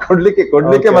 ಕೊಡ್ಲಿಕ್ಕೆ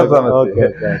ಮತ್ತೆ ಸಮಸ್ಯೆ.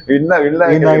 ವಿನ್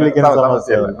ಆಗ್ಲಿಕ್ಕೆ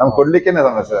ಸಮಸ್ಯೆ ಇಲ್ಲ, ನಮ್ಗೆ ಕೊಡ್ಲಿಕ್ಕೇನೆ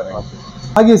ಸಮಸ್ಯೆ.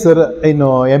 ಹಾಗೆ ಸರ್, ಇನ್ನು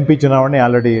MP ಚುನಾವಣೆ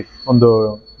ಆಲ್ರೆಡಿ ಒಂದು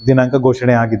ದಿನಾಂಕ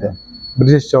ಘೋಷಣೆ ಆಗಿದೆ.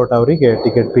 ಬ್ರಿಜೇಶ್ ಚೌಟ ಅವರಿಗೆ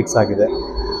ಟಿಕೆಟ್ ಫಿಕ್ಸ್ ಆಗಿದೆ.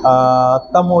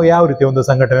 ತಮ್ಮ ಯಾವ ರೀತಿ ಒಂದು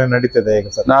ಸಂಘಟನೆ ನಡೀತದೆ ಈಗ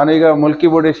ಸರ್? ನಾನೀಗ ಮುಲ್ಕಿ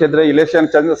ಬೋರ್ಡ್ ಕ್ಷೇತ್ರ ಇಲೆಕ್ಷನ್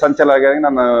ಸಂಚಾಲಕ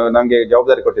ನಮ್ಗೆ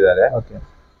ಜವಾಬ್ದಾರಿ ಕೊಟ್ಟಿದ್ದಾರೆ.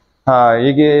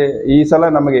 ಹೀಗೆ ಈ ಸಲ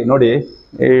ನಮಗೆ ನೋಡಿ,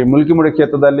 ಈ ಮುಲ್ಕಿ ಬೋರ್ಡ್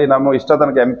ಕ್ಷೇತ್ರದಲ್ಲಿ ನಮ್ಮ ಇಷ್ಟ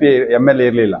ತನಕ MLA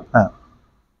ಇರ್ಲಿಲ್ಲ.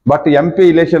 ಬಟ್ MP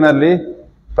ಇಲೆಕ್ಷನ್ ಅಲ್ಲಿ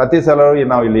ಪ್ರತಿ ಸಲ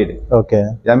ನಾವು ಇಲ್ಲಿ ಇಡಿ.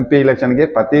 MP ಇಲೆಕ್ಷನ್ಗೆ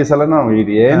ಪ್ರತಿ ಸಲ ನಾವು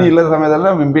ಇಡಿ, ಏನು ಇಲ್ಲದ ಸಮಯದಲ್ಲಿ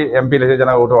MP ಇಲೆಕ್ಷನ್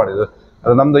ಜನ ಓಟ್ ಮಾಡಿದ್ರು.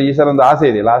 ಅದು ನಮ್ದು ಈ ಸಲ ಒಂದು ಆಸೆ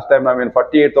ಇದೆ. ಲಾಸ್ಟ್ ಟೈಮ್ ನಾವೇನು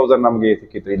 48,000 ನಮಗೆ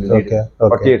ಸಿಕ್ಕಿತ್ತು ಇಲ್ಲಿ,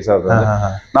 48,000.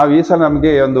 ನಾವು ಈ ಸಲ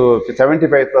ನಮಗೆ ಒಂದು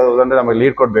 75,000 ನಮಗೆ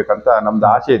ಲೀಡ್ ಕೊಡ್ಬೇಕಂತ ನಮ್ದು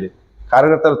ಆಸೆ ಇದೆ.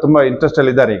 ಕಾರ್ಯಕರ್ತರು ತುಂಬಾ ಇಂಟ್ರೆಸ್ಟ್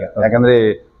ಅಲ್ಲಿ ಇದ್ದಾರೆ ಈಗ. ಯಾಕಂದ್ರೆ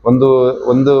ಒಂದು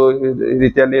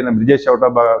ರೀತಿಯಲ್ಲಿ ನಮ್ಮ ಬ್ರಿಜೇಶ್ ಚೌಟ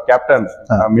ಒಬ್ಬ ಕ್ಯಾಪ್ಟನ್,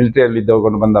 ಮಿಲಿಟರಿಯಲ್ಲಿ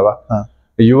ಇದ್ದವಕೊಂಡು ಬಂದವ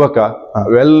ಯುವಕ,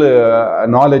 ವೆಲ್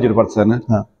ನಾಲೆಜ್ ಪರ್ಸನ್,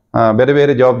 ಬೇರೆ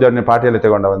ಬೇರೆ ಜವಾಬ್ದಾರಿ ಪಾರ್ಟಿಯಲ್ಲಿ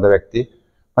ತಗೊಂಡ ಬಂದ ವ್ಯಕ್ತಿ.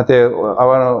 ಮತ್ತೆ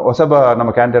ಅವರ ಹೊಸಬ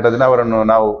ನಮ್ಮ ಕ್ಯಾಂಡಿಡೇಟ್ ಅದನ್ನ ಅವರನ್ನು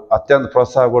ನಾವು ಅತ್ಯಂತ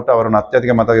ಪ್ರೋತ್ಸಾಹ ಕೊಟ್ಟು ಅವರನ್ನು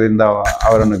ಅತ್ಯಧಿಕ ಮತದಿಂದ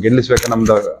ಅವರನ್ನು ಗೆಲ್ಲಿಸಬೇಕು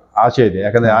ನಮ್ದು ಆಸೆ ಇದೆ.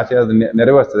 ಯಾಕಂದ್ರೆ ಆಸೆ ಅದು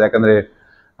ನೆರವೇರಿಸ್ತದೆ. ಯಾಕಂದ್ರೆ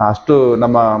ಅಷ್ಟು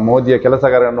ನಮ್ಮ ಮೋದಿಯ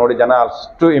ಕೆಲಸಗಾರ ನೋಡಿ ಜನ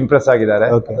ಅಷ್ಟು ಇಂಪ್ರೆಸ್ ಆಗಿದ್ದಾರೆ.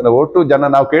 ಒಟ್ಟು ಜನ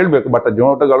ನಾವು ಕೇಳ್ಬೇಕು, ಬಟ್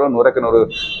ಓಟುಗಳು 100ಕ್ಕೆ 100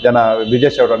 ಜನ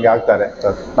ಬ್ರಿಜೇಶ್ ಚೌಟನ್ಗೆ ಆಗ್ತಾರೆ.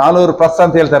 400+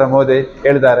 ಅಂತ ಹೇಳ್ತಾರೆ, ಮೋದಿ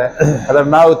ಹೇಳಿದ್ದಾರೆ.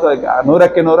 ಅದನ್ನು ನಾವು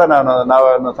 100ಕ್ಕೆ 100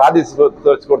 ನಾವು ಸಾಧಿಸಿ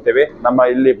ತೋರಿಸ್ಕೊಡ್ತೇವೆ. ನಮ್ಮ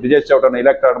ಇಲ್ಲಿ ಬ್ರಿಜೇಶ್ ಚೌಟನ್ನು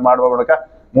ಇಲೆಕ್ಟ್ ಮಾಡುವ ಮೂಲಕ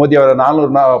ಮೋದಿ ಅವರ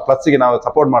 400+ ನಾವು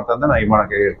ಸಪೋರ್ಟ್ ಮಾಡ್ತಾ ಅಂತ ನಾನು ಈ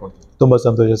ಮಾಡಕ್ಕೆ ಹೇಳ್ಕೊಡ್ತೀನಿ. ತುಂಬಾ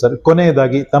ಸಂತೋಷ ಸರ್.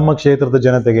 ಕೊನೆಯದಾಗಿ ತಮ್ಮ ಕ್ಷೇತ್ರದ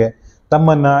ಜನತೆಗೆ,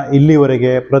 ತಮ್ಮನ್ನ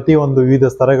ಇಲ್ಲಿವರೆಗೆ ಪ್ರತಿಯೊಂದು ವಿವಿಧ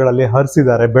ಸ್ತರಗಳಲ್ಲಿ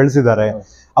ಹರಿಸಿದ್ದಾರೆ, ಬೆಳೆಸಿದ್ದಾರೆ,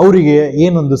 ಅವರಿಗೆ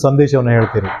ಏನೊಂದು ಸಂದೇಶವನ್ನು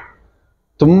ಹೇಳ್ತೀರಿ?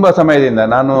 ತುಂಬಾ ಸಮಯದಿಂದ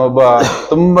ನಾನು ಒಬ್ಬ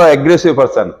ತುಂಬಾ ಅಗ್ರೆಸಿವ್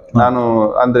ಪರ್ಸನ್. ನಾನು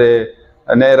ಅಂದ್ರೆ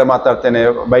ನೇರ ಮಾತಾಡ್ತೇನೆ,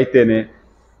 ಬೈತೇನೆ.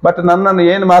 ಬಟ್ ನನ್ನನ್ನು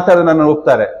ಏನು ಮಾತಾಡಿದ್ರೆ ನನ್ನ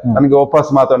ಒಪ್ತಾರೆ, ನನಗೆ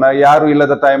ವಾಪಸ್ ಮಾತಾಡ. ಯಾರು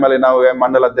ಇಲ್ಲದ ಟೈಮಲ್ಲಿ ನಾವು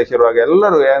ಮಂಡಲ ಅಧ್ಯಕ್ಷರುವಾಗ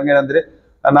ಎಲ್ಲರೂ ಏನಂದ್ರೆ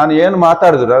ನಾನು ಏನು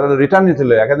ಮಾತಾಡಿದ್ರು ಅದು ರಿಟರ್ನ್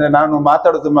ಇರ್ತಿಲ್ಲ. ಯಾಕಂದ್ರೆ ನಾನು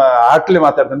ಮಾತಾಡೋದು ಆಟ್ಲಿ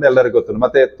ಮಾತಾಡ್ತೇನೆ ಎಲ್ಲರಿಗೂ ಗೊತ್ತು.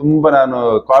 ಮತ್ತೆ ತುಂಬಾ ನಾನು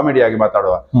ಕಾಮಿಡಿಯಾಗಿ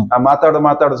ಮಾತಾಡುವ.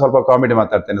 ಮಾತಾಡೋ ಸ್ವಲ್ಪ ಕಾಮಿಡಿ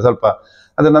ಮಾತಾಡ್ತೇನೆ ಸ್ವಲ್ಪ.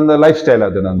 ಅದು ನಂದು ಲೈಫ್ ಸ್ಟೈಲ್,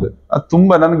 ಅದು ನಂದು. ಅದು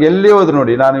ತುಂಬಾ ನನ್ಗೆ ಎಲ್ಲಿ ಹೋದ್ರು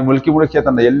ನೋಡಿ, ನಾನು ಮುಲ್ಕಿ ಬೋರ್ಡ್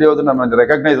ಕ್ಷೇತ್ರ ಎಲ್ಲಿ ಹೋದ್ರು ನನ್ನ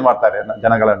ರೆಕಗ್ನೈಸ್ ಮಾಡ್ತಾರೆ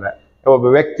ಜನಗಳನ್ನ, ಒಬ್ಬ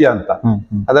ವ್ಯಕ್ತಿ ಅಂತ.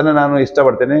 ಅದನ್ನ ನಾನು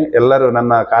ಇಷ್ಟಪಡ್ತೇನೆ. ಎಲ್ಲರೂ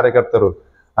ನನ್ನ ಕಾರ್ಯಕರ್ತರು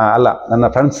ಅಲ್ಲ, ನನ್ನ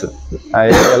ಫ್ರೆಂಡ್ಸ್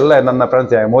ಎಲ್ಲ ನನ್ನ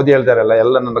ಫ್ರೆಂಡ್ಸ್. ಮೋದಿ ಹೇಳ್ತಾರಲ್ಲ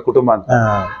ಎಲ್ಲ ನನ್ನ ಕುಟುಂಬ ಅಂತ.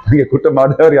 ನನಗೆ ಕುಟುಂಬ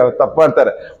ಮಾಡಿದವ್ರಿಗೆ ಅವ್ರು ತಪ್ಪು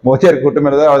ಮಾಡ್ತಾರೆ. ಮೋದಿಯವ್ರ ಕುಟುಂಬ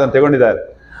ಅದನ್ನು ತಗೊಂಡಿದ್ದಾರೆ.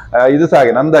 ಇದು ಸಹ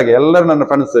ಹಾಗೆ ನಂದಾಗೆ ಎಲ್ಲರೂ ನನ್ನ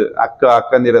ಫ್ರೆಂಡ್ಸ್,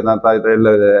 ಅಕ್ಕಂದಿರ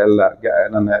ಎಲ್ಲ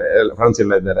ನನ್ನ ಫ್ರೆಂಡ್ಸ್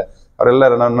ಎಲ್ಲ ಇದ್ದಾರೆ.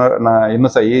 ಅವರೆಲ್ಲರೂ ಇನ್ನೂ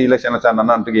ಸಹ ಈ ಇಲೆಕ್ಷನ್ ಸಹ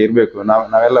ನನ್ನೊಟ್ಟಿಗೆ ಇರಬೇಕು.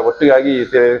 ನಾವೆಲ್ಲ ಒಟ್ಟಿಗಾಗಿ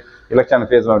ಇಲೆಕ್ಷನ್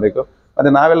ಫೇಸ್ ಮಾಡಬೇಕು. ಮತ್ತೆ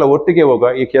ನಾವೆಲ್ಲ ಒಟ್ಟಿಗೆ ಹೋಗುವ.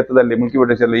 ಈ ಕ್ಷೇತ್ರದಲ್ಲಿ ಮುಲ್ಕಿ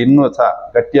ಬೋರ್ಡ್ ಇನ್ನೂ ಸಹ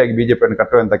ಗಟ್ಟಿಯಾಗಿ ಬಿಜೆಪಿಯನ್ನು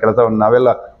ಕಟ್ಟುವಂತ ಕೆಲಸವನ್ನು ನಾವೆಲ್ಲ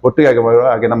ಒಟ್ಟಿಗಾಗಿ ಮಾಡುವ.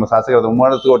 ಹಾಗೆ ನಮ್ಮ ಶಾಸಕರಾದ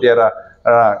 30 ಕೋಟಿಯರ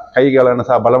ಕೈಗಳನ್ನು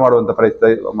ಸಹ ಬಲ ಮಾಡುವಂತ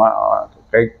ಪರಿಸ್ಥಿತಿ,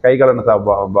 ಕೈಗಳನ್ನು ಸಹ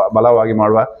ಬಲವಾಗಿ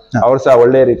ಮಾಡುವ. ಅವರು ಸಹ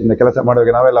ಒಳ್ಳೆಯ ರೀತಿಯಿಂದ ಕೆಲಸ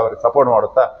ಮಾಡುವಾಗ ನಾವೆಲ್ಲ ಅವರಿಗೆ ಸಪೋರ್ಟ್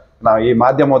ಮಾಡುತ್ತಾ ನಾವು ಈ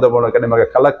ಮಾಧ್ಯಮದ ಮೂಲಕ ನಿಮಗೆ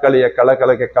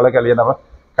ಕಳಕಳಿಯ ನಮ್ಮ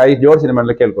ಕೈ ಜೋಡಿಸಿ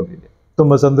ನಿಮ್ಮಲ್ಲಿ ಕೇಳ್ಕೊತಿದ್ದೆ.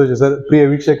 ತುಂಬಾ ಸಂತೋಷ ಸರ್. ಪ್ರಿಯ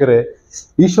ವೀಕ್ಷಕರೇ,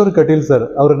 ಈಶ್ವರ್ ಕಟೀಲ್ ಸರ್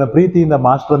ಅವರನ್ನ ಪ್ರೀತಿಯಿಂದ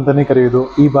ಮಾಸ್ಟರ್ ಅಂತಾನೆ ಕರೆಯುವುದು.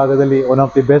 ಈ ಭಾಗದಲ್ಲಿ one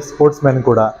of the best sports man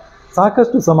ಕೂಡ.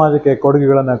 ಸಾಕಷ್ಟು ಸಮಾಜಕ್ಕೆ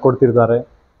ಕೊಡುಗೆಗಳನ್ನ ಕೊಡ್ತಿರ್ತಾರೆ.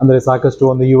 ಅಂದ್ರೆ ಸಾಕಷ್ಟು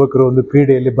ಒಂದು ಯುವಕರು ಒಂದು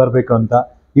ಕ್ರೀಡೆಯಲ್ಲಿ ಬರಬೇಕು ಅಂತ.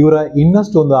 ಇವರ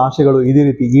ಇನ್ನಷ್ಟು ಒಂದು ಆಶೆಗಳು ಇದೇ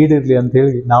ರೀತಿ ಈಡೇರಲಿ ಅಂತ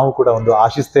ಹೇಳಿ ನಾವು ಕೂಡ ಒಂದು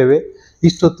ಆಶಿಸ್ತೇವೆ.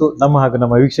 ಇಷ್ಟೊತ್ತು ನಮ್ಮ ಹಾಗೂ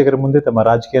ನಮ್ಮ ವೀಕ್ಷಕರ ಮುಂದೆ ತಮ್ಮ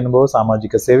ರಾಜಕೀಯ ಅನುಭವ,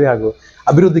 ಸಾಮಾಜಿಕ ಸೇವೆ ಹಾಗೂ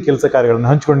ಅಭಿವೃದ್ಧಿ ಕೆಲಸ ಕಾರ್ಯಗಳನ್ನು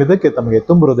ಹಂಚಿಕೊಂಡಿದ್ದಕ್ಕೆ ತಮಗೆ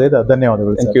ತುಂಬ ಹೃದಯದ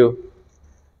ಧನ್ಯವಾದಗಳು. Thank you.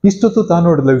 ಇಷ್ಟೊತ್ತು ತಾನು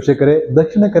ನೋಡಿದ ವೀಕ್ಷಕರೇ,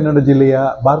 ದಕ್ಷಿಣ ಕನ್ನಡ ಜಿಲ್ಲೆಯ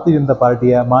ಭಾರತೀಯ ಜನತಾ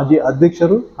ಪಾರ್ಟಿಯ ಮಾಜಿ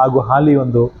ಅಧ್ಯಕ್ಷರು ಹಾಗೂ ಹಾಲಿ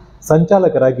ಒಂದು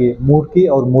ಸಂಚಾಲಕರಾಗಿ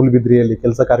ಅವ್ರ ಮೂಲಬಿದ್ರಿಯಲ್ಲಿ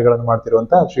ಕೆಲಸ ಕಾರ್ಯಗಳನ್ನು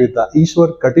ಮಾಡ್ತಿರುವಂತಹ ಶ್ರೀಯುತ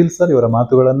ಈಶ್ವರ್ ಕಟೀಲ್ ಸರ್ ಇವರ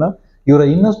ಮಾತುಗಳನ್ನ, ಇವರ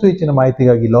ಇನ್ನಷ್ಟು ಹೆಚ್ಚಿನ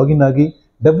ಮಾಹಿತಿಗಾಗಿ ಲಾಗಿನ್ ಆಗಿ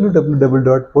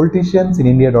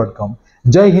www.politiciansinindia.com.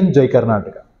 ಜೈ ಹಿಂದ್, ಜೈ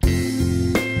ಕರ್ನಾಟಕ.